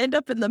gonna end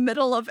up in the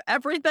middle of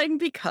everything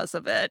because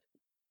of it.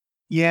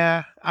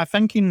 Yeah, I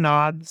think he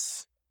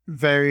nods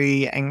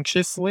very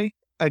anxiously.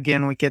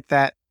 Again, we get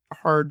that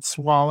hard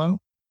swallow.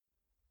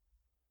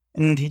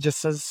 And he just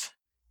says,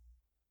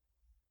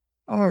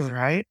 all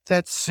right,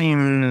 that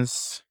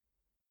seems,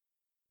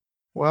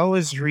 well,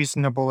 as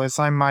reasonable as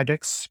I might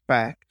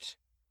expect.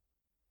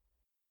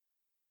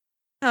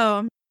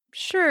 Oh,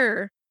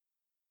 sure.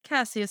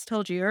 Cassius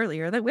told you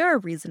earlier that we're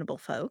reasonable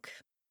folk.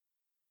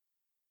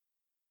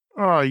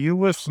 Oh, you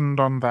listened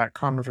on that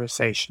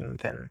conversation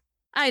then.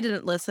 I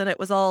didn't listen, it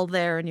was all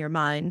there in your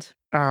mind.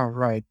 All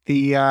right,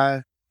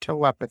 the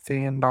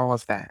telepathy and all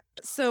of that.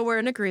 So we're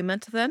in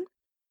agreement then?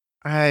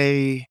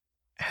 I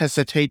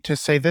hesitate to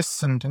say this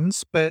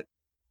sentence, but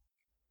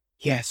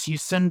yes, you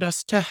send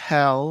us to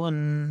hell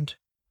and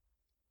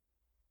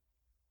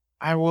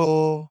I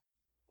will,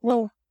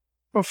 well,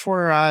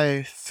 before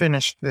I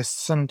finish this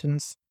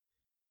sentence,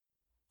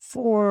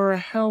 for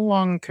how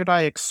long could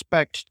I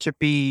expect to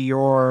be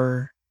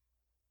your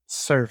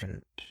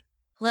servant?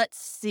 Let's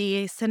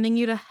see, sending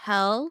you to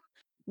hell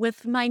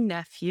with my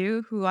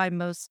nephew, who I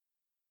most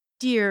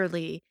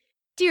dearly,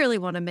 dearly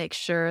want to make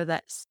sure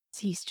that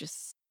he's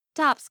just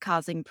stops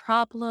causing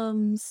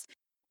problems,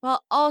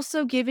 while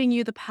also giving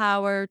you the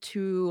power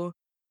to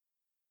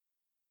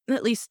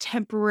at least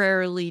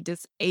temporarily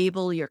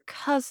disable your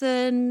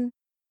cousin.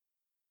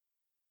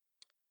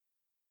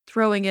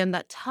 Throwing in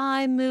that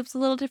time moves a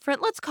little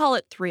different. Let's call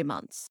it 3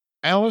 months.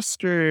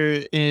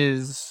 Alistair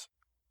is,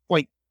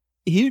 like,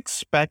 he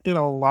expected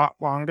a lot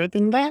longer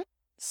than that,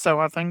 so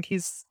I think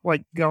he's,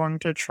 like, going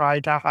to try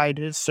to hide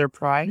his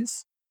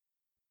surprise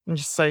and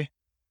just say,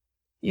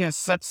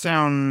 yes, that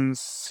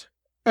sounds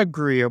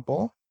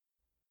agreeable.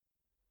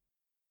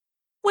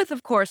 With,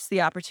 of course,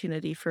 the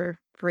opportunity for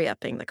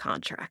re-upping the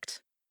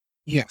contract.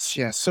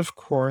 Yes, of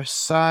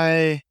course.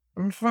 I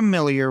am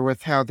familiar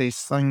with how these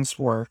things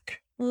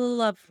work.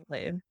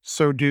 Lovely.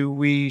 So do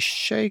we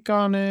shake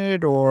on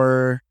it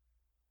or...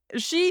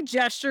 She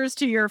gestures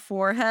to your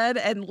forehead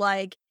and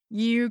like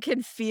you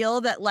can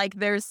feel that like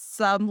there's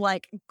some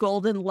like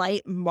golden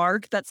light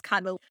mark that's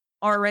kind of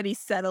already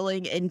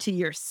settling into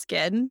your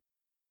skin.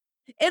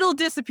 It'll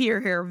disappear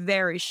here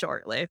very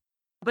shortly,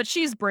 but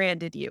she's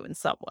branded you in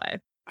some way.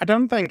 I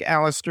don't think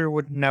Alistair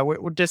would know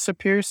it would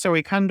disappear, so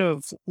he kind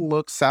of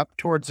looks up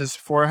towards his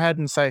forehead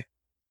and say,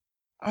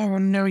 "Oh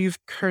no,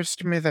 you've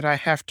cursed me that I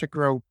have to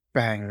grow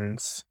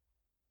bangs.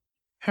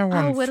 How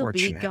Oh, it'll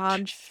be unfortunate."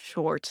 gone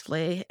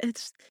shortly.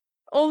 It's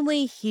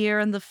only here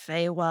in the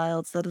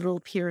Feywilds that it'll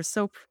appear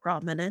so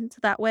prominent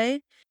that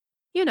way.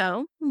 You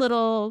know,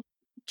 little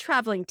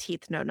traveling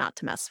teeth know not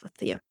to mess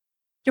with you.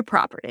 Your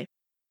property.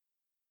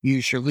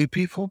 Usually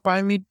people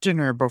buy me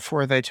dinner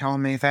before they tell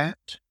me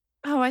that.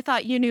 Oh, I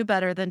thought you knew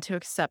better than to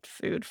accept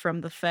food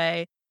from the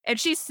Fae. And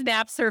she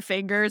snaps her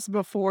fingers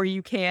before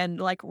you can,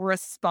 like,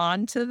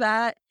 respond to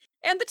that.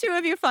 And the two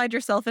of you find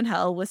yourself in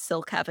hell with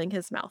Silk having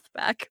his mouth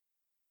back.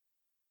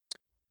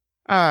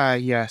 Ah,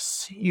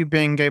 yes, you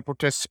being able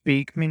to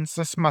speak means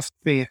this must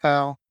be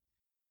hell.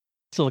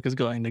 Silk is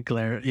going to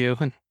glare at you,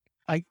 and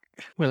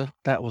well,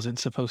 that wasn't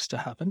supposed to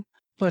happen.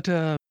 But,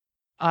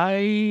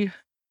 I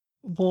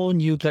warn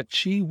you that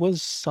she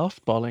was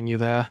softballing you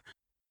there.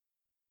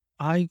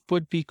 I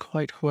would be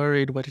quite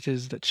worried what it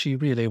is that she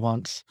really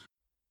wants.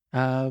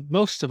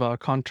 Most of our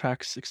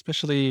contracts,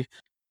 especially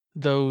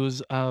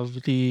those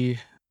of the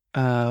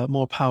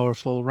more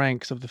powerful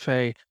ranks of the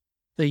Fae,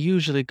 they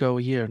usually go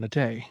a year and a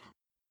day.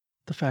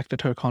 The fact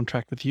that her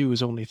contract with you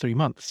is only 3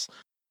 months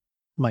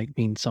might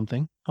mean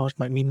something, or it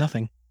might mean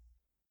nothing.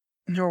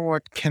 No,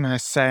 what can I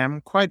say?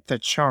 I'm quite the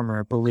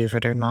charmer, believe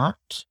it or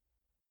not.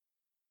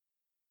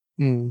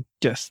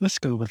 Yes, let's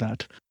go with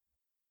that.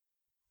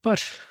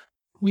 But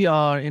we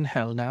are in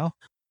hell now.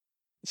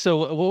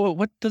 So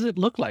what does it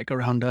look like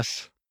around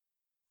us?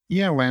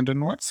 Yeah,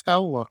 Landon, what's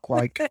hell look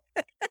like?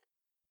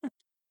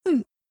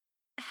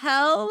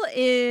 Hell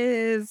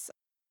is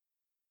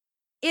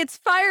it's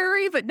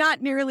fiery, but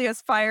not nearly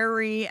as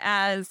fiery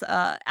as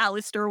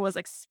Alistair was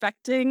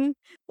expecting.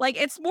 Like,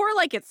 it's more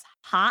like it's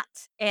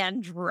hot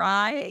and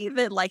dry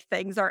than like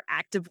things are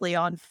actively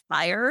on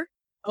fire.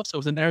 Also, it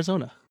was in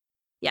Arizona.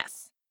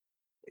 Yes.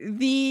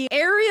 The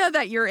area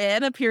that you're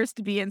in appears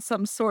to be in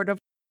some sort of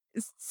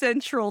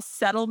central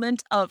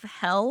settlement of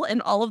hell,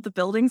 and all of the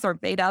buildings are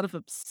made out of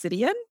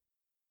obsidian.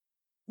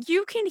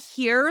 You can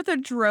hear the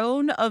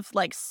drone of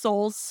like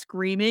souls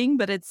screaming,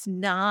 but it's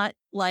not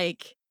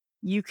like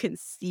you can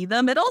see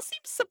them. It all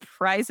seems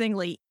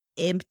surprisingly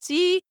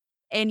empty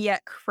and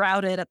yet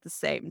crowded at the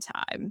same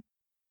time.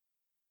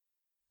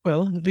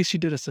 Well, at least you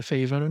did us a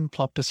favor and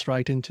plopped us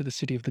right into the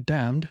city of the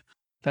damned.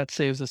 That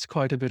saves us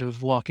quite a bit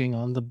of walking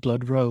on the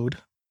blood road.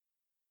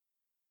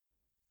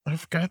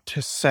 I've got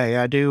to say,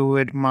 I do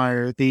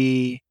admire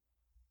the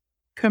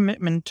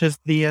commitment to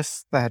the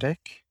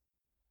aesthetic.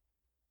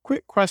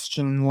 Quick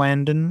question,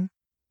 Landon.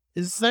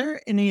 Is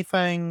there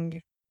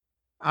anything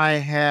I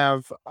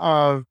have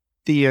of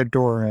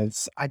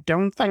Theodora's? I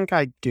don't think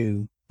I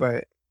do,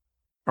 but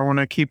I want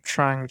to keep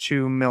trying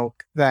to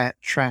milk that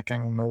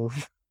tracking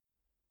move.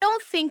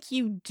 Don't think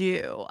you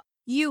do.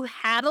 You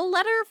had a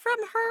letter from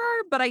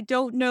her, but I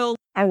don't know.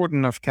 I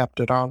wouldn't have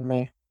kept it on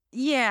me.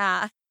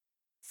 Yeah.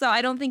 So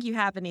I don't think you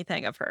have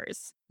anything of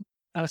hers.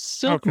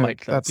 Silk Okay,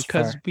 might, though, that's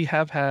because fair. we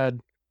have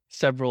had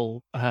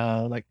several,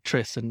 like,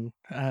 trysts and,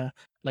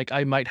 like,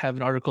 I might have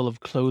an article of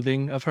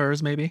clothing of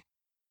hers, maybe.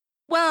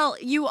 Well,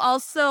 you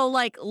also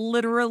like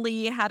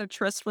literally had a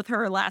tryst with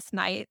her last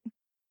night.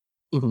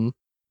 Mm-hmm.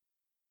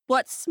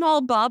 What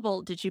small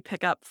bauble did you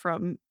pick up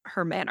from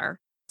her manor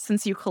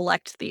since you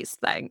collect these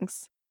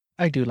things?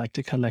 I do like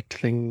to collect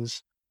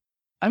things.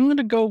 I'm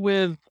gonna go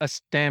with a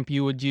stamp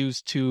you would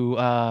use to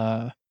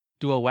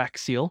do a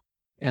wax seal,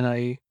 and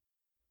I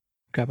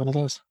grab one of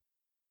those.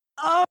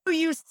 Oh,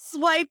 you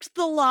swiped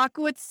the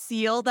Lockwood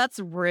seal? That's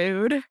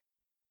rude.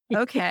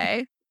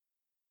 Okay.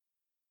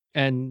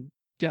 And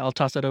yeah, I'll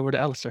toss that over to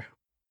Alistair.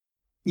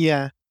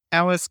 Yeah,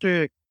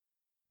 Alistair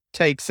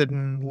takes it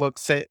and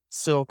looks at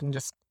Silk and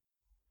just,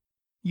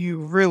 "You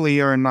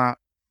really are not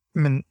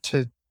meant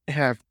to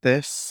have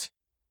this."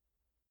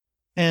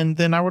 And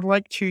then I would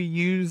like to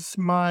use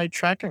my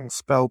tracking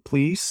spell,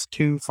 please,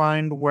 to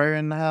find where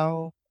in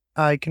hell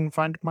I can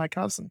find my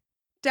cousin.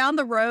 Down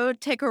the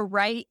road, take a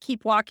right,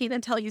 keep walking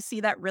until you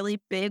see that really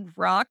big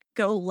rock.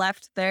 Go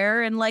left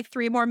there. In like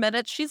 3 more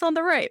minutes, she's on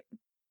the right.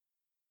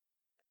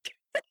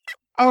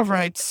 All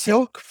right,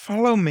 Silk,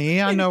 follow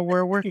me. I know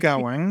where we're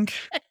going.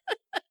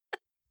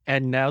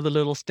 And now the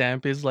little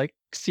stamp is like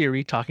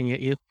Siri talking at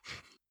you.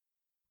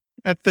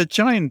 At the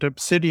giant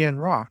obsidian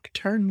rock,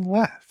 turn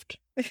left.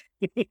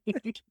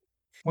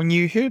 When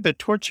you hear the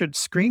tortured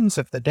screams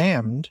of the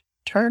damned,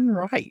 turn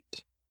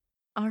right.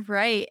 All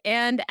right.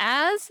 And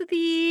as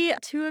the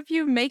two of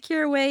you make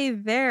your way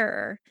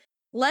there,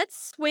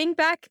 let's swing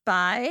back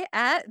by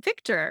at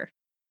Victor.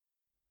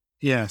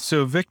 Yeah,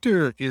 so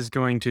Victor is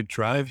going to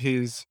drive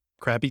his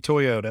crappy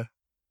Toyota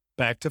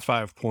back to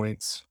 5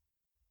 Points,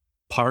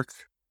 park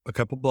a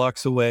couple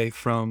blocks away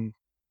from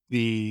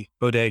the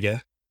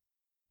bodega,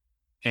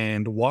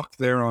 and walk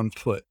there on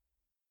foot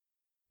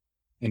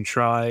and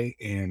try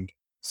and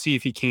see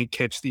if he can't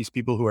catch these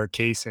people who are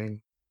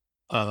casing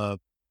a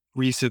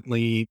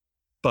recently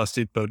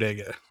busted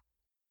bodega.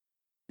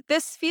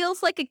 This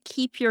feels like a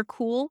keep your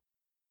cool.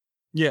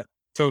 Yeah,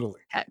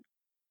 totally.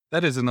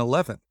 That is an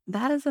 11.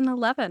 That is an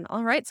 11.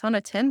 All right. So on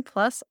a 10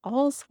 plus,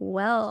 all's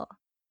well.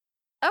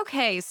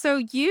 Okay. So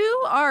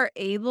you are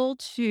able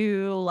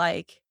to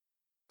like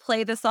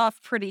play this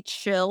off pretty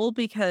chill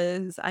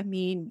because, I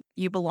mean,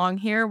 you belong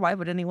here. Why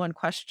would anyone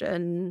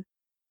question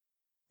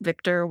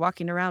Victor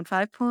walking around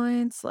 5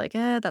 points? Like,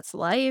 that's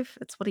life.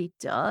 It's what he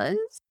does.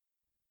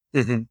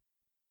 Mm-hmm.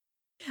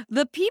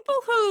 The people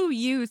who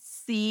you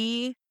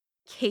see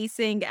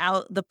casing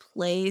out the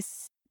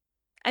place,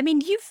 I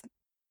mean,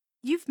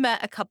 you've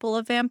met a couple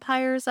of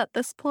vampires at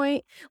this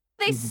point.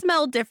 They Mhm.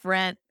 smell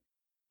different.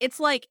 It's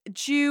like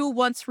Jew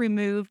once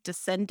removed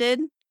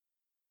descended.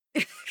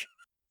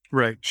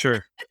 Right,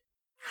 sure.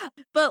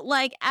 But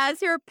like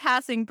as you're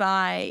passing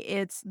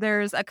by,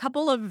 there's a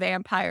couple of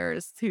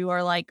vampires who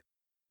are like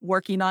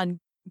working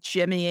on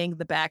jimmying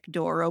the back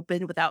door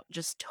open without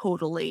just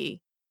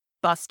totally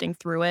busting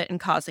through it and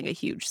causing a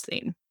huge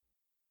scene.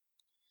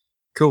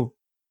 Cool.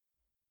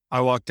 I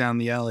walk down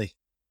the alley.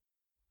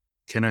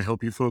 Can I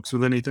help you folks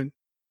with anything?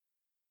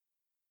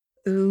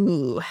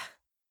 Ooh,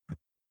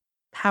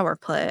 power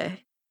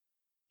play.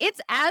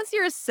 It's as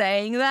you're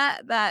saying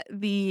that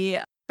the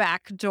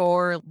back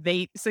door,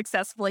 they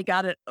successfully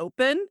got it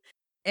open.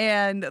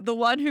 And the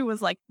one who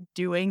was like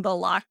doing the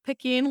lock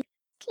picking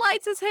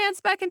slides his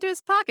hands back into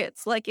his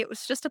pockets like it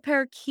was just a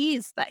pair of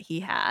keys that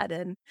he had.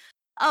 And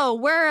oh,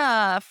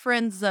 we're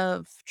friends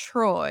of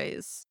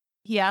Troy's.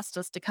 He asked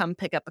us to come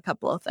pick up a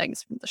couple of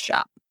things from the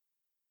shop.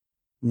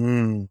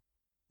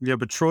 Yeah,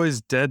 but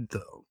Troy's dead,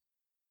 though.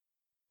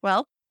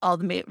 Well, all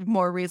the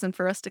more reason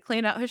for us to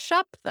clean out his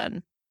shop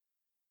then.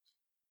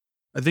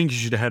 I think you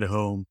should head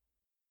home.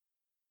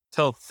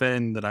 Tell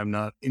Fen that I'm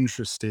not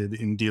interested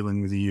in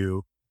dealing with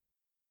you.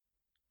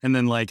 And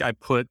then, like, I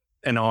put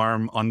an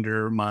arm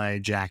under my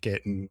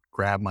jacket and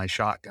grab my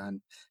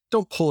shotgun.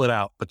 Don't pull it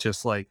out, but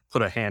just, like,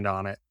 put a hand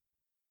on it.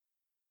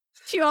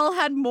 You all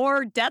had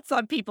more debts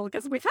on people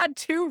because we've had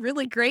 2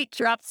 really great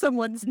drop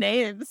someone's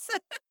names.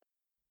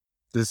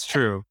 This is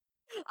true.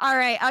 All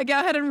right, I'll go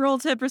ahead and roll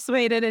to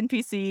persuade an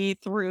NPC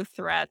through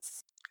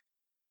threats.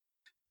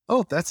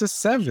 Oh, that's a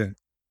 7.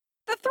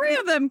 The 3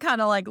 of them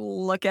kind of like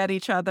look at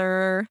each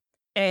other,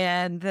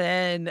 and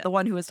then the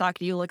one who was talking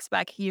to you looks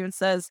back at you and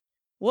says,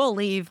 "We'll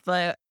leave,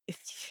 but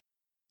if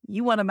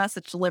you want a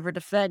message delivered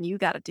to Fen, you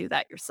got to do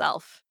that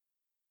yourself."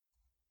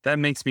 That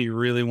makes me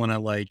really want to,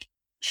 like,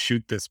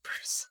 shoot this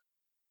person.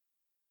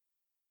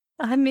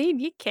 I mean,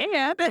 you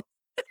can.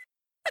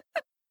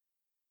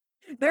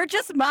 They're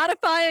just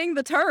modifying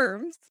the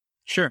terms.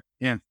 Sure,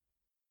 yeah.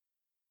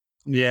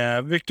 Yeah,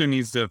 Victor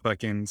needs to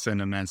fucking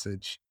send a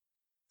message.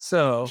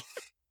 So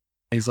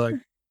he's like,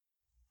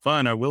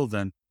 fine, I will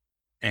then.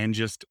 And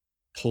just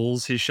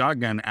pulls his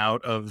shotgun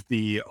out of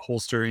the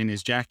holster in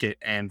his jacket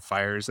and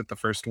fires at the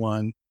first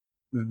one,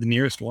 the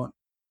nearest one.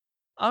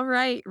 All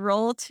right,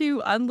 roll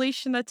to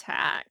unleash an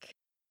attack.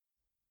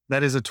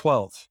 That is a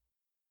 12.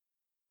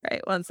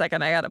 Right, 1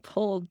 second. I got to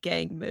pull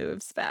gang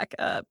moves back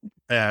up.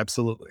 Yeah,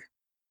 absolutely.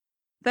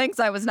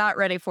 Things I was not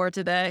ready for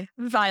today.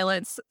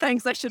 Violence.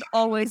 Things I should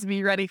always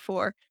be ready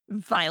for.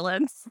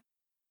 Violence.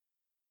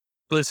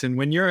 Listen,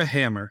 when you're a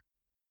hammer,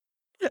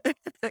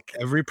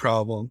 every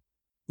problem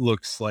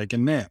looks like a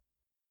nail.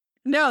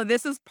 No,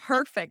 this is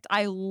perfect.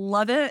 I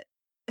love it.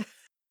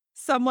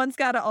 Someone's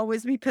got to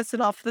always be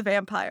pissing off the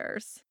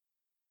vampires.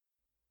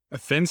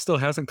 Finn still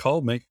hasn't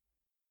called me.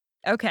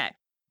 Okay.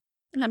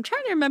 And I'm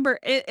trying to remember,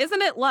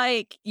 isn't it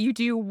like you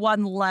do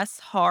 1 less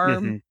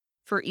harm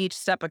for each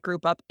step a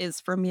group up is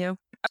from you?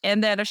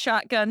 And then a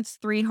shotgun's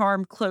 3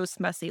 harm, close,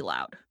 messy,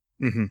 loud.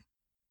 Mm-hmm.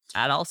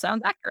 That all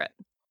sounds accurate.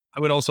 I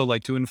would also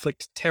like to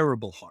inflict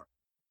terrible harm.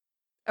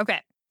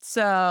 Okay.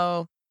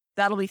 So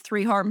that'll be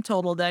 3 harm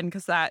total then,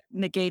 because that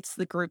negates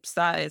the group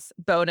size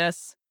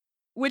bonus.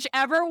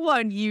 Whichever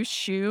one you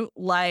shoot,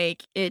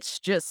 like, it's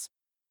just,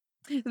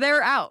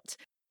 they're out.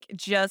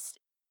 Just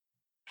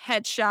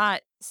headshot,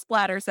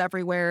 splatters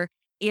everywhere.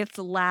 It's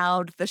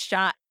loud. The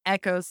shot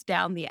echoes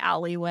down the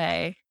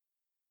alleyway.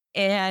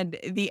 And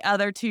the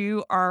other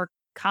 2 are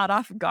caught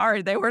off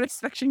guard. They weren't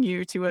expecting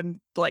you to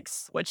like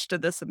switch to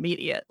this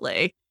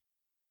immediately.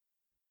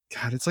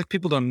 God, it's like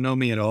people don't know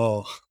me at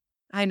all.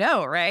 I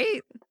know,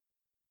 right?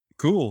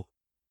 Cool.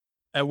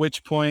 At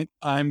which point,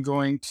 I'm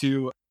going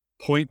to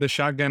point the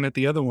shotgun at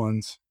the other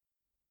ones.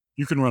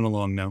 You can run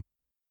along now.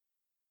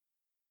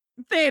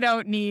 They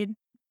don't need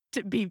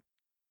to be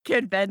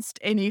convinced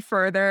any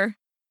further.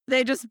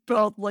 They just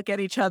both look at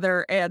each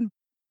other and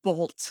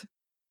bolt.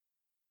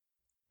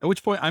 At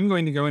which point, I'm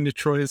going to go into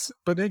Troy's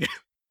bodega.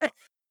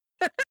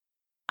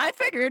 I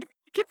figured.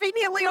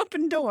 Conveniently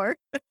open door.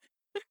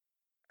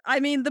 I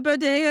mean, the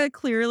bodega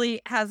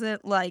clearly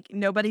hasn't, like,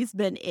 nobody's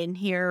been in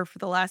here for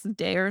the last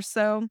day or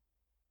so.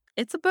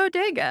 It's a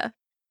bodega.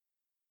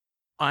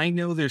 I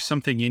know there's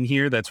something in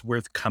here that's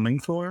worth coming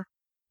for.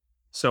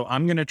 So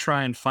I'm going to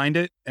try and find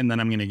it, and then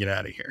I'm going to get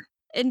out of here.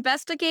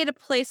 Investigate a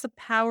place of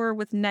power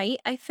with night,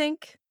 I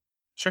think.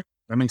 Sure,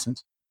 that makes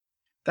sense.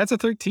 That's a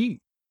 13.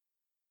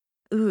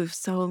 Ooh,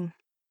 so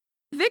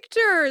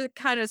Victor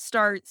kind of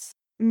starts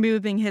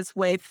moving his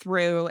way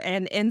through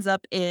and ends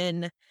up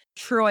in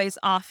Troy's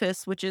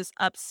office, which is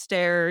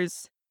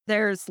upstairs.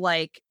 There's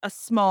like a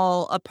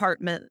small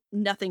apartment,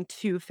 nothing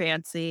too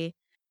fancy.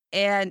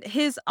 And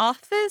his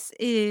office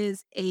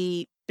is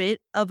a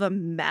bit of a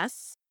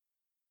mess,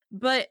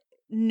 but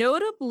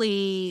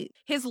notably,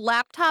 his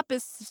laptop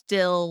is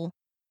still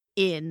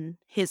in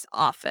his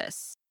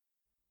office.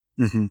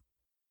 Hmm.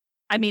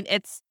 I mean,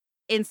 it's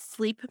in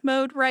sleep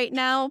mode right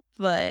now,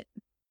 but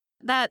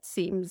that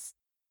seems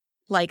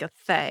like a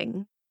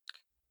thing.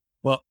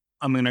 Well,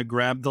 I'm going to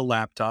grab the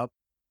laptop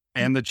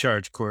and the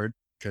charge cord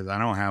because I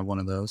don't have one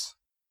of those.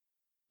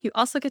 You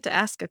also get to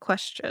ask a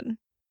question.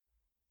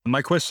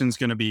 My question's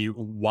going to be,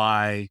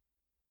 why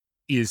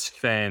is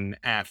Fen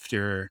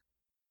after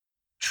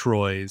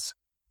Troy's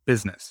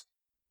business?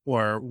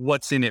 Or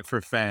what's in it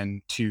for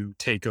Fen to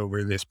take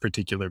over this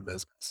particular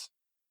business?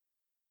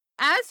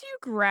 As you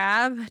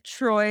grab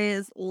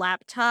Troy's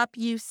laptop,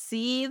 you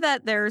see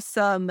that there's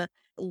some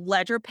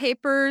ledger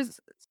papers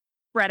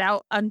spread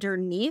out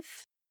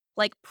underneath,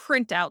 like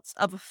printouts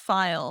of a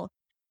file.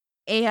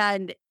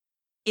 And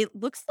it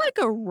looks like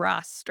a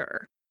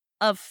roster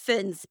of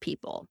Finn's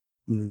people.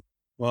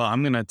 Well,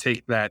 I'm going to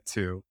take that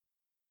too.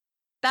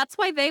 That's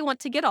why they want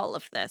to get all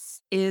of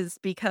this, is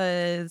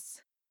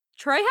because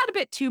Troy had a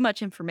bit too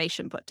much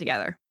information put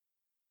together.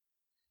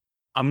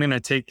 I'm going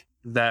to take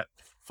that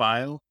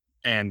file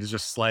and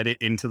just slide it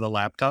into the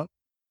laptop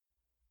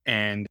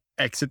and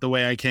exit the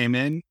way I came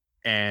in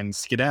and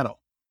skedaddle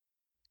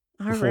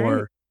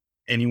before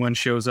anyone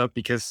shows up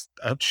because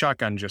a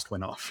shotgun just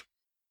went off.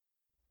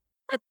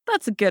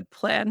 That's a good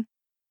plan.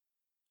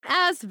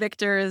 As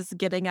Victor is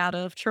getting out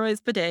of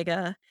Troy's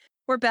bodega,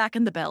 we're back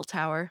in the bell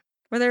tower,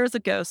 where there is a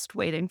ghost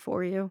waiting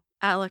for you,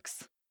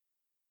 Alex.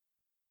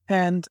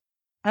 And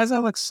as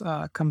Alex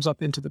comes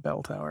up into the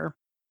bell tower,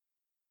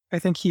 I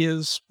think he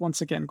is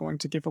once again going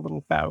to give a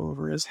little bow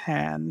over his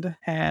hand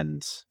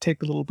and take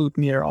the little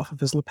boutonniere off of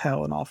his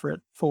lapel and offer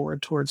it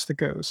forward towards the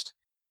ghost.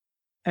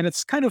 And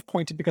it's kind of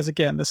pointed because,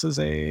 again, this is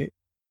a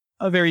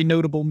very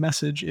notable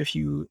message if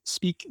you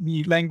speak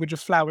the language of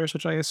flowers,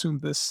 which I assume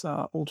this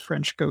old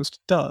French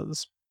ghost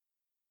does.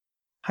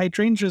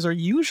 Hydrangeas are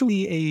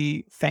usually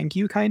a thank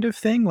you kind of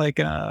thing, like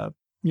a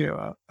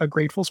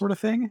grateful sort of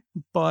thing,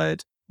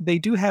 but they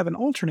do have an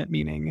alternate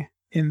meaning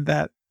in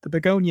that the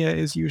begonia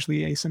is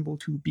usually a symbol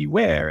to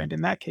beware, and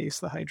in that case,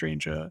 the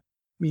hydrangea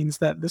means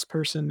that this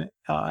person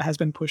has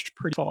been pushed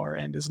pretty far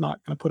and is not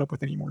going to put up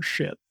with any more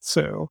shit.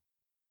 So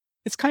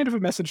it's kind of a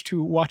message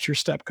to watch your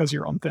step because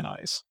you're on thin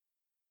ice.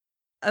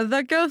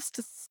 The ghost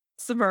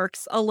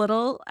smirks a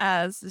little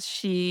as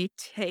she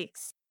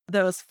takes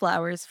those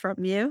flowers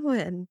from you.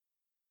 And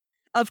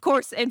of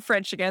course, in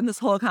French again, this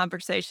whole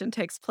conversation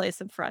takes place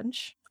in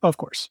French. Of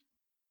course.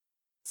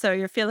 So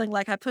you're feeling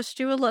like I pushed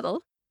you a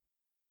little.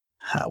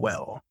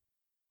 Well,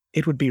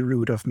 it would be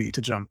rude of me to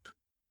jump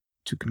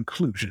to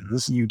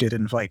conclusions. You did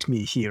invite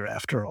me here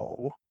after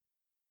all.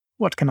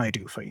 What can I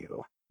do for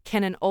you?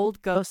 Can an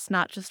old ghost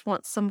not just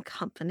want some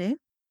company?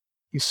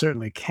 You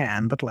certainly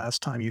can, but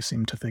last time you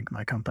seemed to think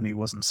my company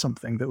wasn't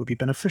something that would be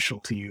beneficial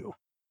to you.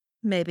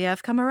 Maybe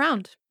I've come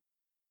around.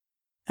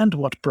 And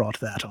what brought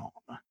that on?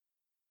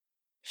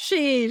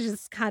 She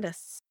just kind of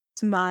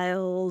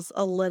smiles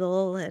a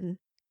little, and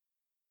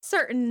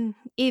certain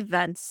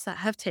events that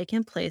have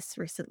taken place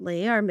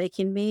recently are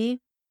making me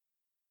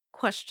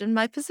question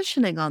my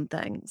positioning on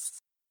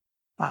things.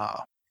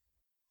 Ah.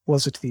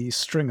 Was it the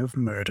string of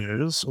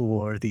murders,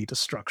 or the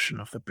destruction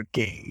of the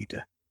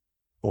brigade,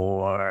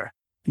 or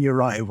the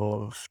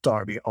arrival of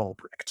Darby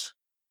Albrecht?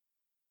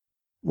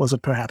 Was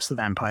it perhaps the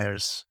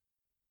vampires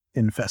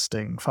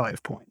infesting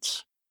 5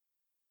 Points?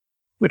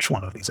 Which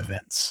one of these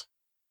events?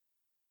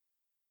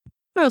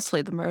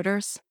 Mostly the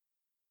murders.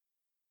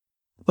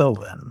 Well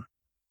then,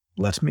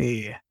 let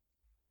me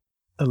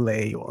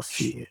allay your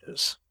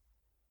fears.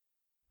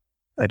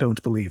 I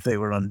don't believe they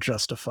were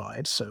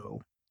unjustified,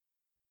 so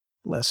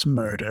less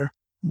murder,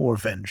 more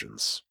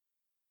vengeance.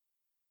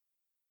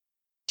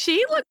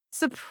 She looked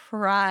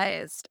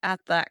surprised at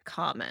that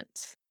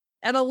comment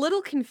and a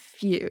little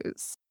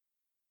confused.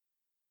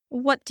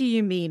 What do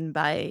you mean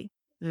by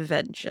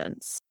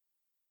vengeance?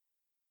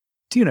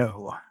 Do you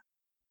know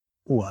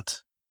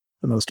what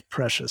the most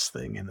precious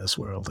thing in this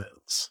world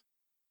is?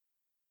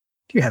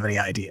 Do you have any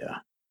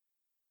idea?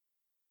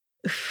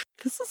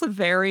 This is a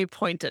very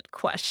pointed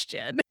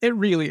question. It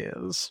really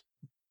is.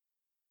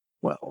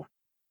 Well,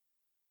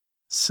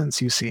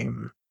 since you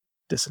seem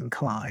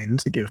disinclined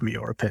to give me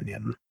your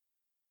opinion,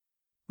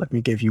 let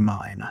me give you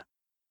mine.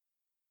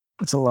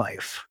 It's a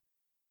life.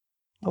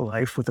 A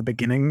life with a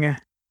beginning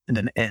and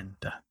an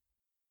end.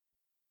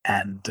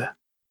 And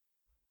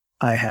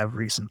I have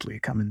recently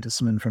come into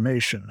some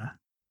information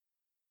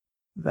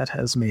that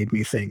has made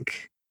me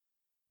think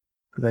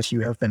that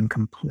you have been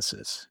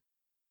complicit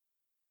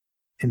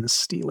in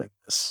stealing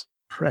this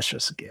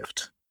precious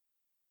gift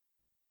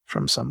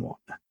from someone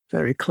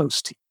very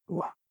close to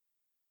you.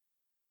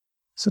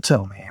 So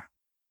tell me,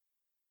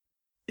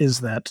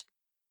 is that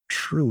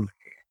truly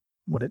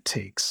what it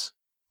takes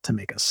to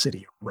make a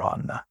city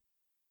run?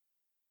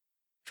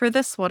 For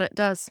this one, it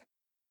does.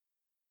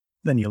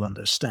 then you'll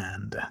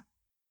understand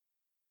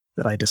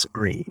that I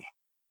disagree.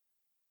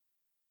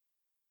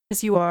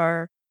 As you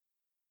are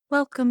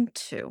welcome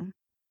to.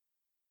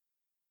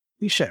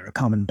 We share a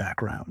common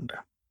background.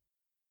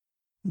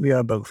 We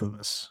are both of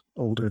us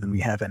older than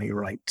we have any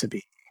right to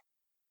be.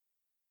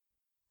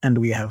 And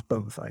we have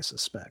both, I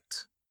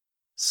suspect,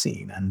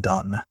 seen and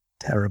done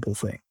terrible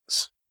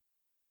things.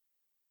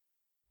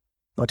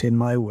 But in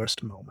my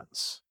worst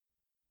moments,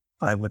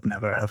 I would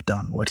never have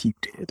done what you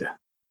did.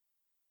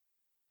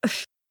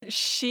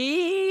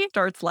 She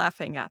starts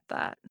laughing at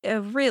that.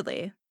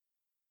 Really?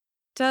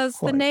 Does the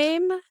Quite.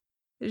 name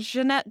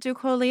Jeanette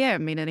Ducollier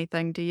mean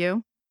anything to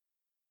you?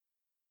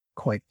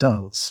 Quite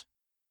does.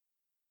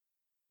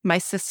 My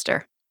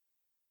sister.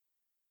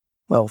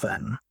 Well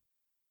then,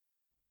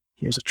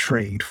 here's a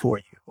trade for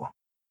you.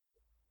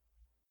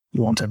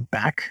 You want her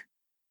back?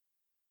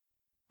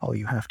 All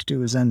you have to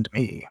do is end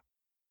me.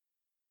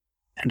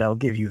 And I'll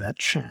give you that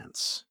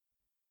chance.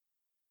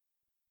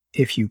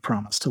 If you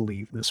promise to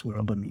leave this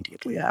world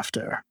immediately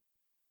after.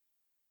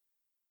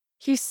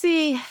 You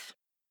see,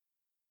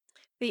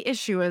 the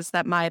issue is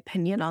that my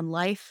opinion on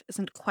life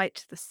isn't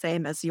quite the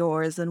same as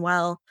yours, and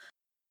well,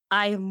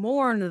 I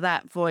mourn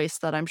that voice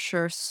that I'm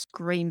sure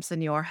screams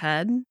in your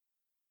head.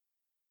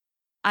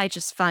 I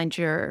just find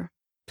your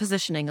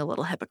positioning a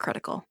little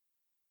hypocritical.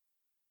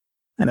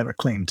 I never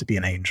claimed to be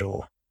an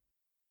angel.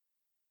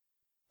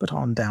 But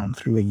on down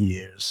through the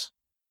years,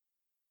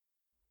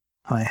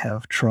 I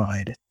have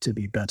tried to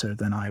be better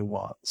than I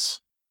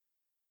was.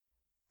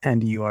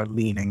 And you are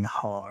leaning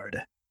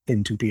hard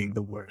into being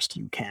the worst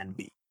you can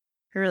be.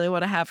 I really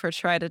want to have her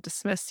try to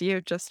dismiss you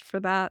just for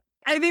that.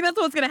 I think that's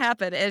what's going to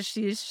happen is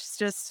she's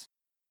just,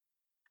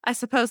 I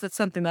suppose it's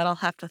something that I'll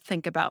have to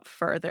think about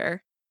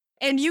further.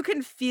 And you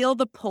can feel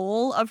the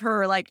pull of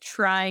her like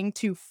trying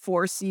to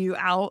force you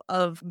out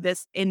of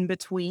this in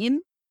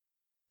between.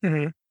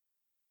 Mm-hmm.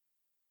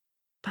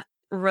 But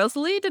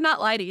Rosalie did not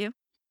lie to you.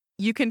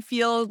 You can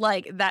feel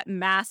like that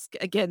mask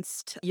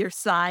against your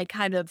side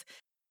kind of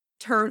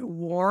turn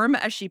warm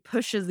as she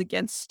pushes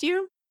against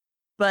you,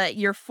 but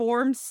your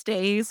form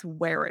stays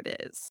where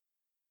it is.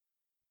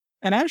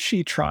 And as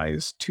she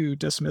tries to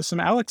dismiss him,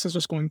 Alex is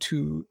just going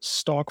to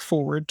stalk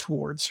forward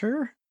towards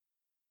her.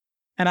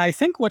 And I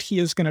think what he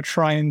is going to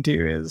try and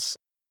do is,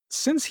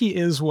 since he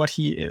is what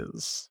he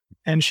is,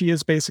 and she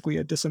is basically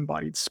a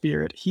disembodied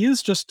spirit,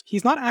 he's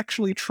not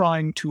actually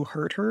trying to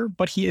hurt her,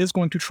 but he is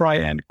going to try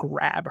and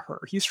grab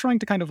her. He's trying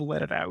to kind of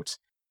let it out,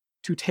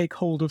 to take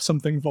hold of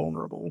something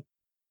vulnerable.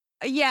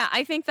 Yeah,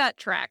 I think that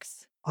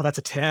tracks. Oh, that's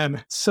a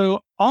 10.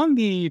 So on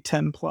the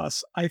 10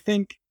 plus, I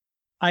think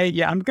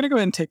I'm going to go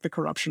ahead and take the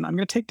corruption. I'm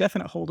going to take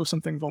definite hold of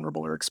something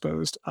vulnerable or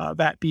exposed,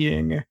 that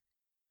being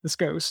this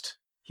ghost.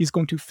 He's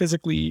going to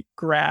physically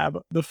grab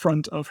the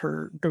front of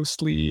her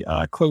ghostly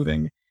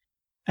clothing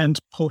and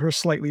pull her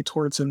slightly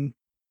towards him.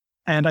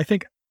 And I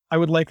think I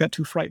would like that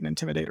to frighten,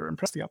 intimidate, or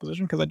impress the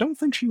opposition, because I don't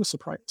think she was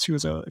surprised. She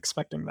was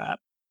expecting that.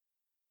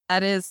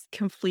 That is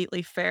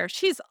completely fair.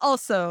 She's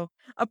also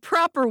a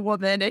proper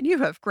woman, and you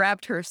have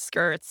grabbed her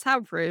skirts.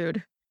 How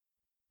rude.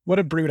 What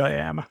a brute I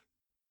am.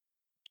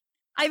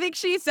 I think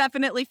she's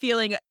definitely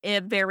feeling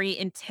very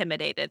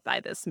intimidated by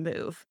this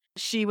move.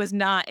 She was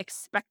not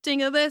expecting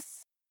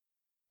this.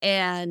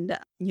 And,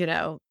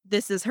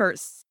 this is her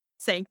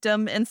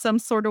sanctum in some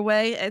sort of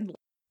way. And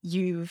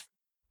you've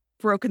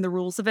broken the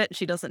rules of it. And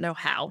she doesn't know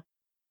how.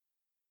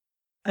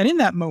 And in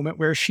that moment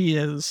where she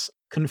is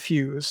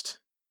confused,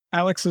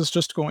 Alex is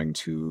just going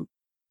to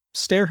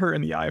stare her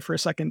in the eye for a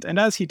second. And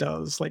as he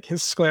does, like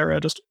his sclera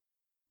just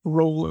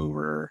roll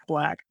over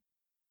black.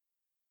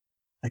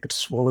 I could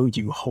swallow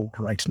you whole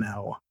right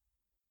now,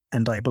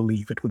 and I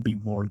believe it would be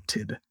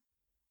warranted.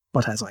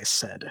 But as I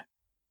said,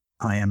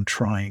 I am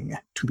trying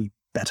to be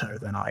better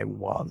than I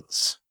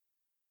was.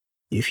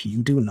 If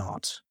you do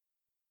not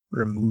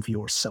remove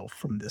yourself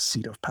from this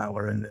seat of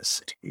power in this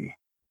city,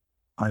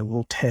 I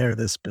will tear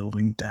this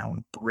building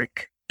down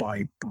brick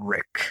by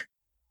brick,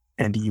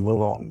 and you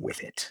along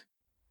with it.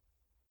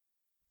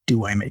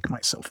 Do I make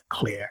myself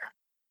clear?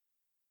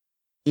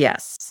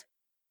 Yes.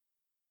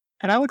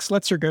 And Alex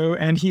lets her go,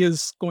 and he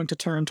is going to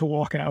turn to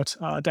walk out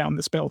down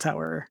this bell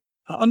tower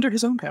under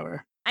his own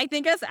power. I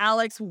think as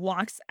Alex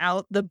walks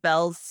out, the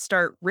bells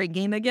start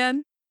ringing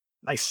again.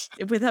 Nice.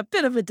 With a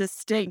bit of a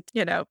distinct,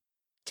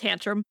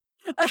 tantrum.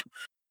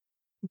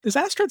 Is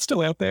Astrid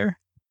still out there?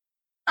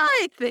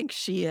 I think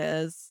she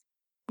is.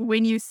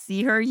 When you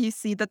see her, you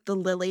see that the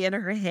lily in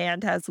her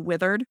hand has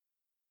withered.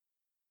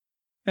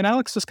 And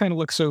Alex just kind of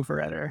looks over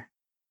at her.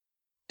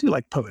 Do you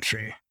like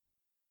poetry?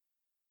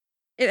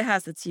 It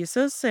has its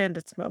uses and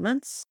its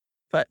moments,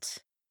 but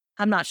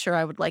I'm not sure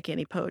I would like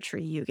any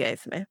poetry you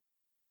gave me.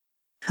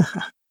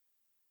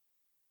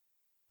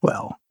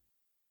 Well,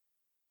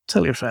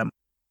 tell your family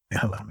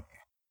hello me,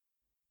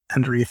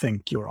 and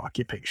rethink your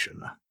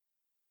occupation.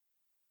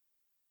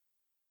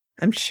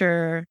 I'm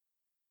sure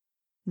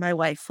my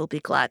wife will be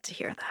glad to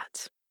hear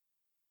that.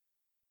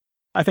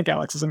 I think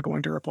Alex isn't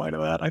going to reply to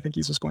that. I think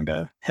he's just going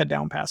to head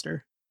down past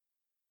her.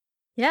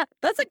 Yeah,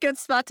 that's a good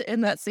spot to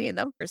end that scene,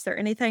 though. Is there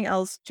anything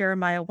else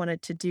Jeremiah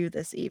wanted to do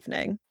this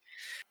evening?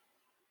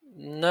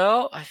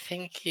 No, I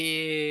think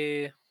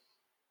he's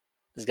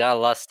got a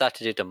lot of stuff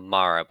to do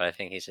tomorrow, but I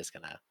think he's just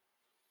gonna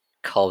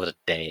call it a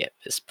day at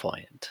this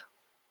point.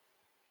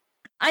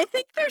 I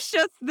think there's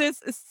just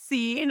this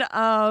scene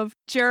of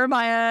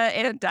Jeremiah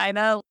and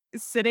Dinah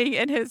sitting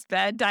in his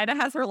bed. Dinah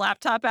has her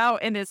laptop out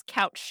and is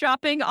couch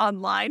shopping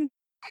online.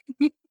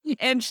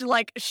 And she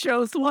like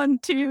shows one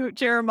to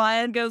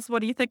Jeremiah and goes, "What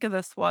do you think of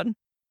this one?"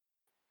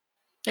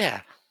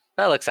 Yeah,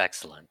 that looks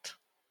excellent.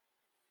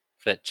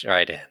 Fit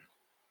right in.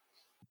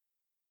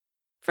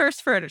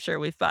 First furniture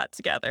we've bought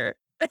together.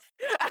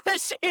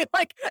 She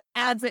like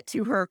adds it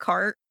to her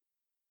cart.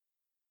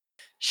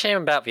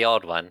 Shame about the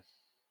old one.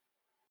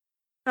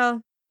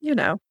 Oh, you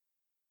know,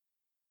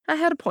 I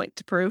had a point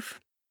to prove.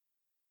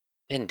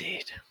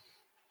 Indeed.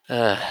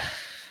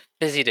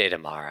 Busy day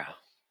tomorrow.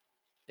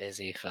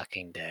 Busy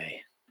fucking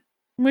day.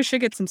 We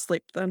should get some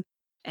sleep then.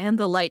 And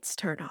the lights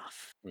turn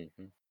off.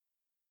 hmm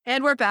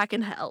And we're back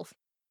in hell,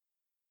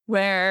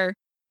 where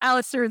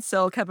Alistair and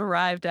Silk have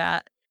arrived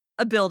at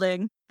a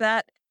building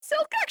that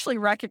Silk actually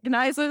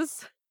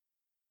recognizes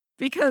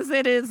because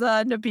it is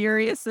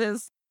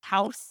Naberius's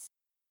house.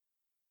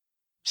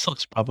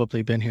 Silk's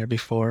probably been here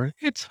before.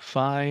 It's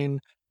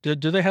fine. Do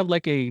they have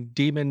like a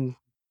demon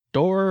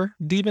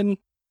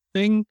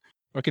thing?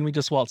 Or can we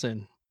just waltz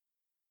in?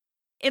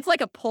 It's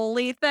like a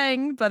pulley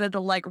thing, but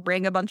it'll like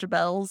ring a bunch of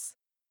bells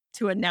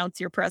to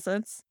announce your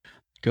presence.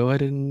 Go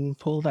ahead and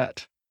pull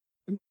that.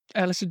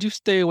 Alice, do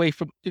stay away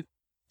from...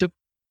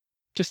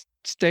 Just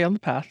stay on the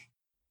path.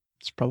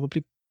 It's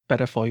probably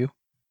better for you.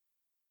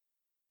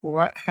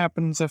 What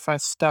happens if I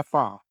step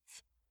off?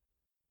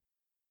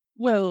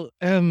 Well,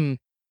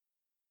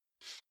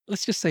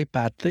 let's just say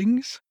bad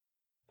things.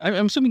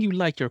 I'm assuming you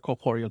like your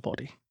corporeal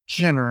body.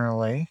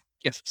 Generally.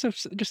 Yes, so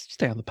just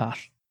stay on the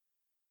path.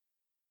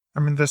 I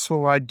mean, this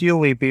will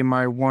ideally be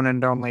my one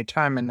and only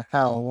time in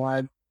hell.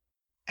 I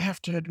have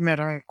to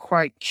admit I'm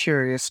quite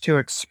curious to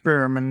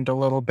experiment a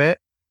little bit.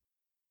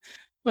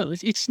 Well,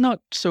 it's not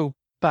so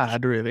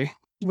bad, really.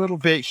 A little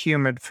bit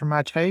humid for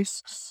my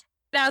tastes.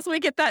 As we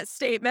get that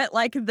statement,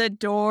 like the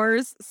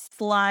doors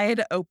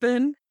slide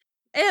open,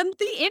 and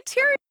the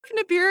interior of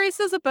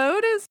Naberius's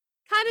abode is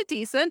kind of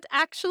decent,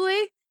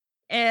 actually.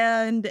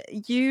 And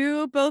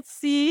you both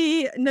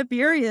see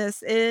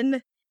Naberius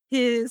in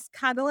his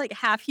kind of like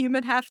half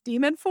human, half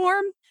demon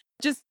form,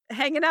 just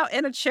hanging out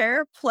in a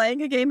chair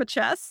playing a game of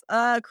chess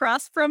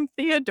across from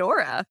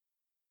Theodora.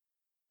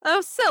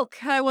 Oh,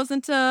 Silk, I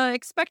wasn't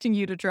expecting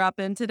you to drop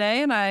in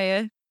today,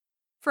 and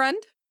friend?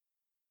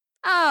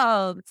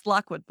 Oh, it's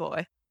Lockwood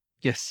Boy.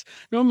 Yes.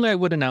 Normally I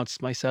would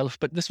announce myself,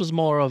 but this was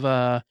more of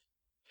a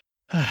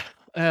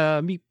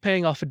me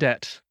paying off a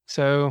debt.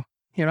 So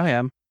here I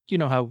am. You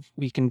know how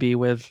we can be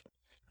with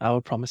our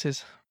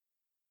promises.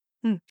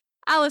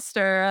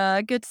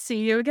 Alistair, good to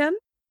see you again.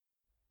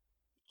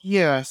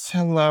 Yes,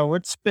 hello.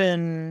 It's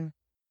been,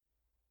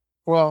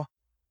 well,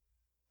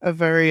 a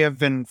very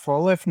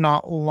eventful, if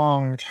not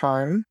long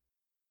time.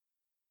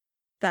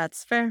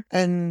 That's fair.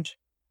 And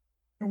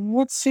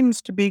what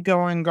seems to be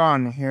going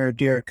on here,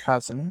 dear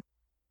cousin?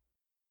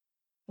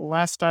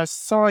 Last I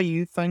saw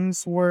you,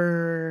 things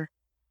were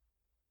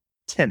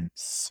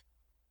tense.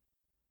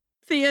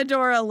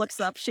 Theodora looks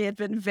up. She had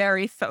been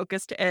very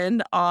focused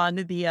in on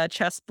the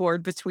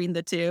chessboard between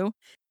the two.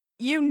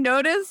 You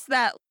notice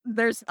that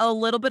there's a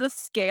little bit of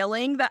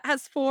scaling that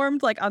has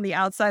formed, like on the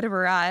outside of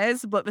her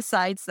eyes, but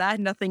besides that,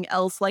 nothing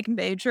else like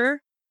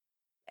major.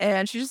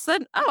 And she just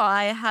said, "Oh,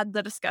 I had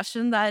the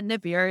discussion that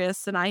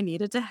Naberius and I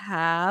needed to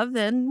have,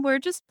 and we're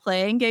just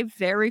playing a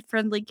very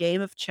friendly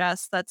game of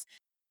chess that's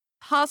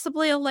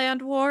possibly a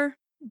land war.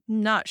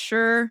 Not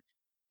sure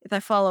if I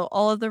follow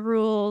all of the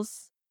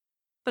rules,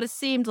 but it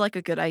seemed like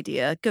a good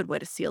idea, a good way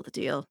to seal the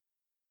deal."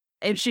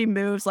 And she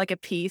moves like a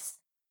piece.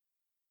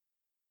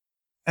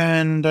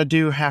 And I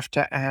do have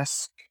to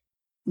ask,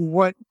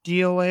 what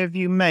deal have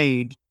you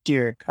made,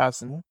 dear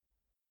cousin?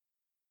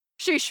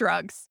 She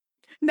shrugs,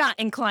 not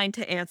inclined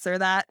to answer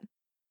that.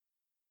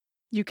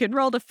 You can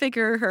roll to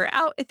figure her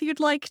out if you'd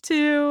like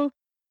to,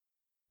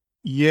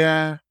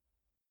 Yeah,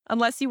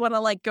 unless you want to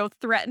like go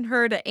threaten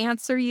her to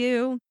answer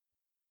you.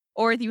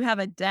 Or if you have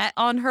a debt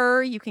on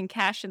her, you can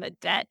cash in a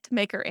debt to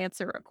make her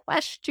answer a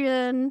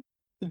question.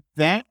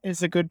 that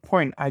is a good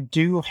point. I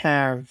do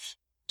have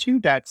 2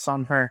 debts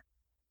on her.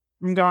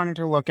 I'm going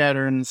to look at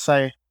her and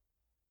say,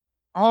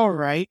 all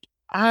right,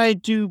 I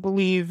do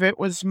believe it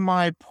was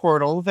my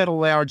portal that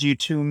allowed you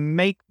to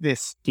make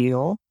this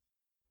deal.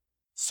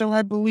 So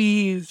I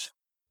believe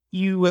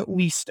you at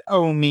least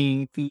owe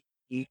me the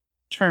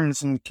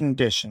terms and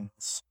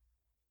conditions.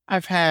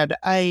 I've had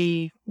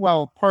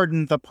well,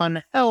 pardon the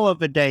pun, hell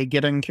of a day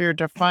getting here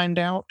to find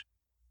out.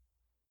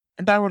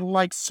 And I would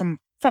like some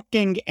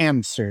fucking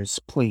answers,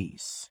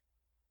 please.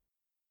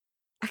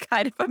 I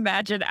kind of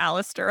imagine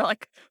Alistair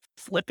like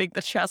flipping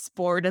the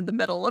chessboard in the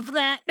middle of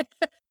that.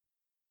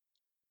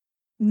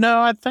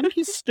 No, I think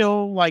he's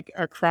still, like,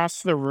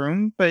 across the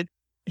room, but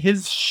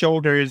His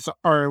shoulders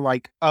are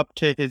like up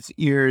to his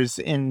ears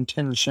in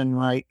tension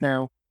right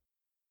now.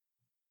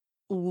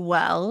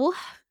 Well,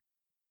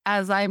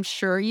 as I'm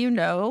sure you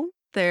know,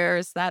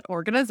 there's that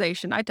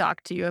organization I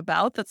talked to you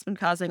about that's been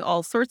causing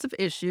all sorts of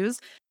issues.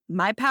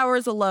 My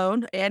powers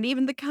alone, and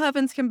even the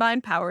Coven's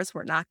combined powers,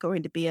 were not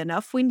going to be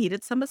enough. We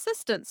needed some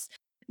assistance.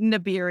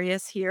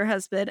 Nibirius here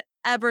has been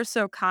ever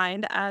so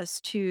kind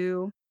as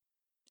to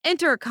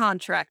enter a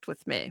contract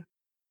with me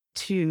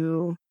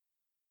to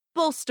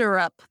bolster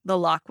up the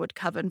Lockwood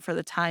Coven for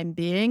the time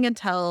being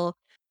until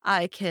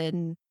I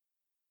can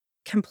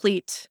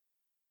complete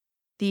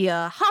the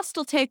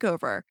hostile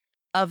takeover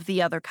of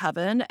the other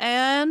coven,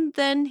 and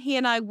then he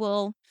and I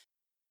will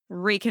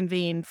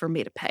reconvene for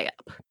me to pay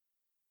up.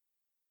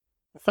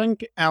 I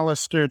think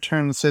Alistair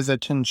turns his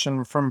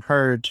attention from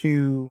her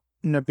to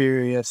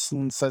Nibirius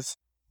and says,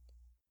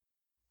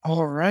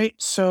 "All right,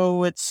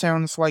 so it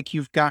sounds like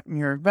you've gotten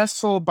your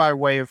vessel by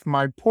way of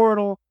my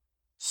portal,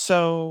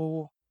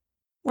 so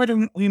why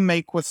don't we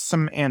make with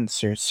some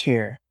answers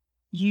here?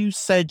 You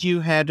said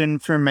you had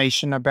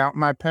information about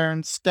my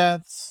parents'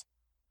 deaths.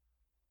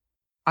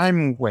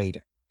 I'm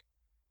waiting."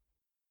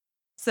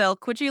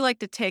 Silk, would you like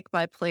to take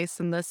my place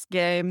in this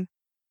game?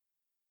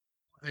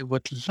 I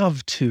would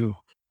love to.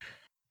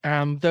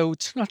 Though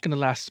it's not going to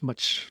last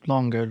much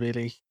longer,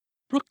 really.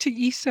 Rook to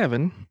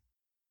e7?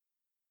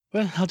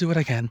 Well, I'll do what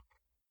I can.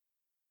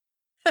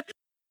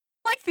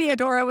 Like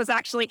Theodora was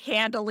actually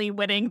handily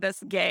winning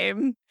this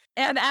game.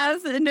 And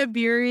as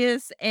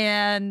Nibirius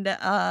and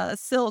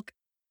Silk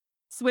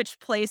switch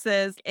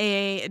places,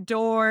 a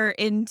door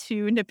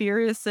into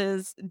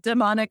Nibirius's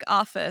demonic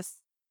office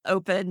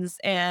opens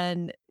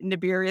and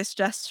Nibirius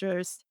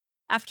gestures.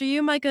 After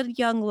you, my good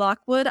young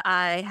Lockwood,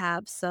 I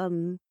have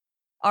some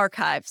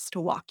archives to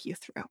walk you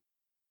through.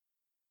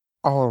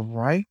 All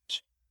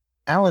right.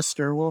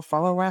 Alistair will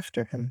follow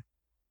after him.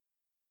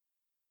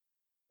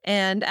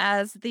 And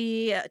as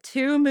the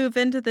two move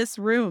into this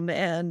room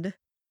and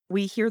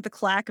we hear the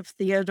clack of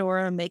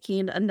Theodora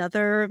making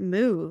another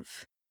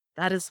move,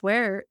 that is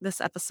where this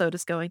episode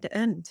is going to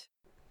end.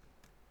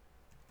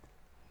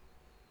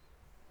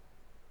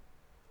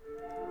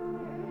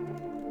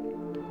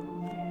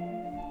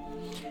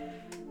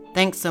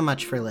 Thanks so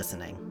much for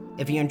listening.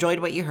 If you enjoyed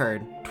what you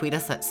heard, tweet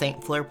us at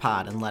St. Fleur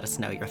Pod and let us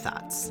know your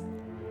thoughts.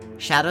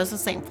 Shadows of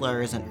St.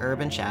 Fleur is an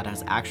Urban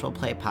Shadows actual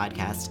play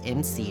podcast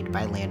emceed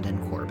by Landon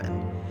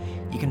Corbin.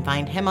 You can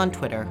find him on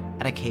Twitter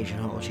at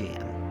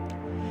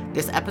OccasionalGM.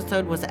 This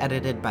episode was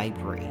edited by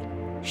Bree.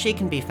 She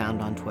can be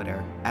found on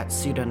Twitter at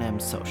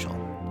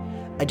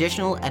PseudonymSocial.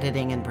 Additional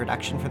editing and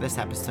production for this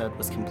episode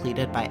was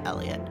completed by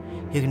Elliot,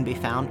 who can be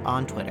found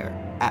on Twitter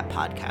at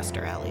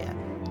PodcasterElliot.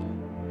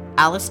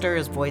 Alistair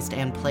is voiced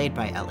and played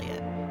by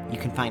Elliot. You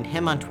can find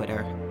him on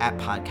Twitter at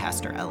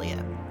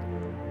PodcasterElliot.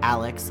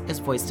 Alex is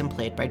voiced and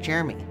played by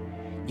Jeremy.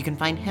 You can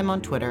find him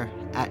on Twitter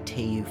at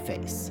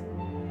TayuFace.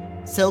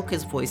 Silk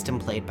is voiced and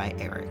played by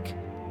Eric.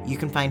 You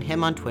can find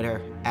him on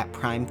Twitter at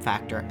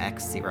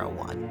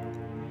PrimeFactorX01.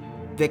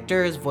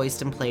 Victor is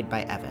voiced and played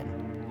by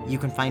Evan. You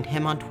can find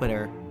him on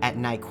Twitter at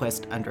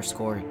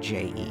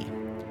Nyquist_JE.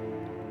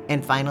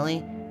 And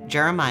finally,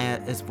 Jeremiah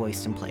is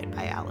voiced and played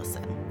by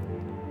Allison.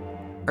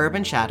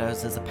 Urban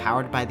Shadows is a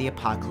Powered by the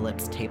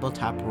Apocalypse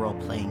tabletop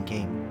role-playing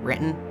game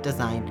written,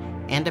 designed,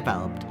 and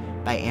developed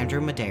by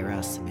Andrew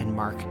Medeiros and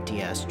Mark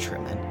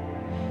Diaz-Truman.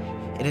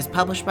 It is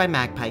published by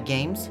Magpie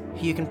Games,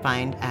 who you can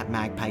find at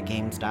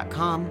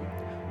magpiegames.com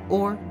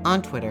or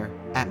on Twitter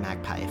at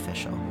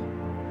magpieofficial.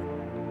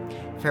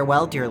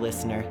 Farewell, dear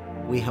listener.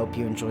 We hope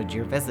you enjoyed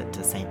your visit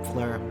to St.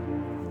 Fleur.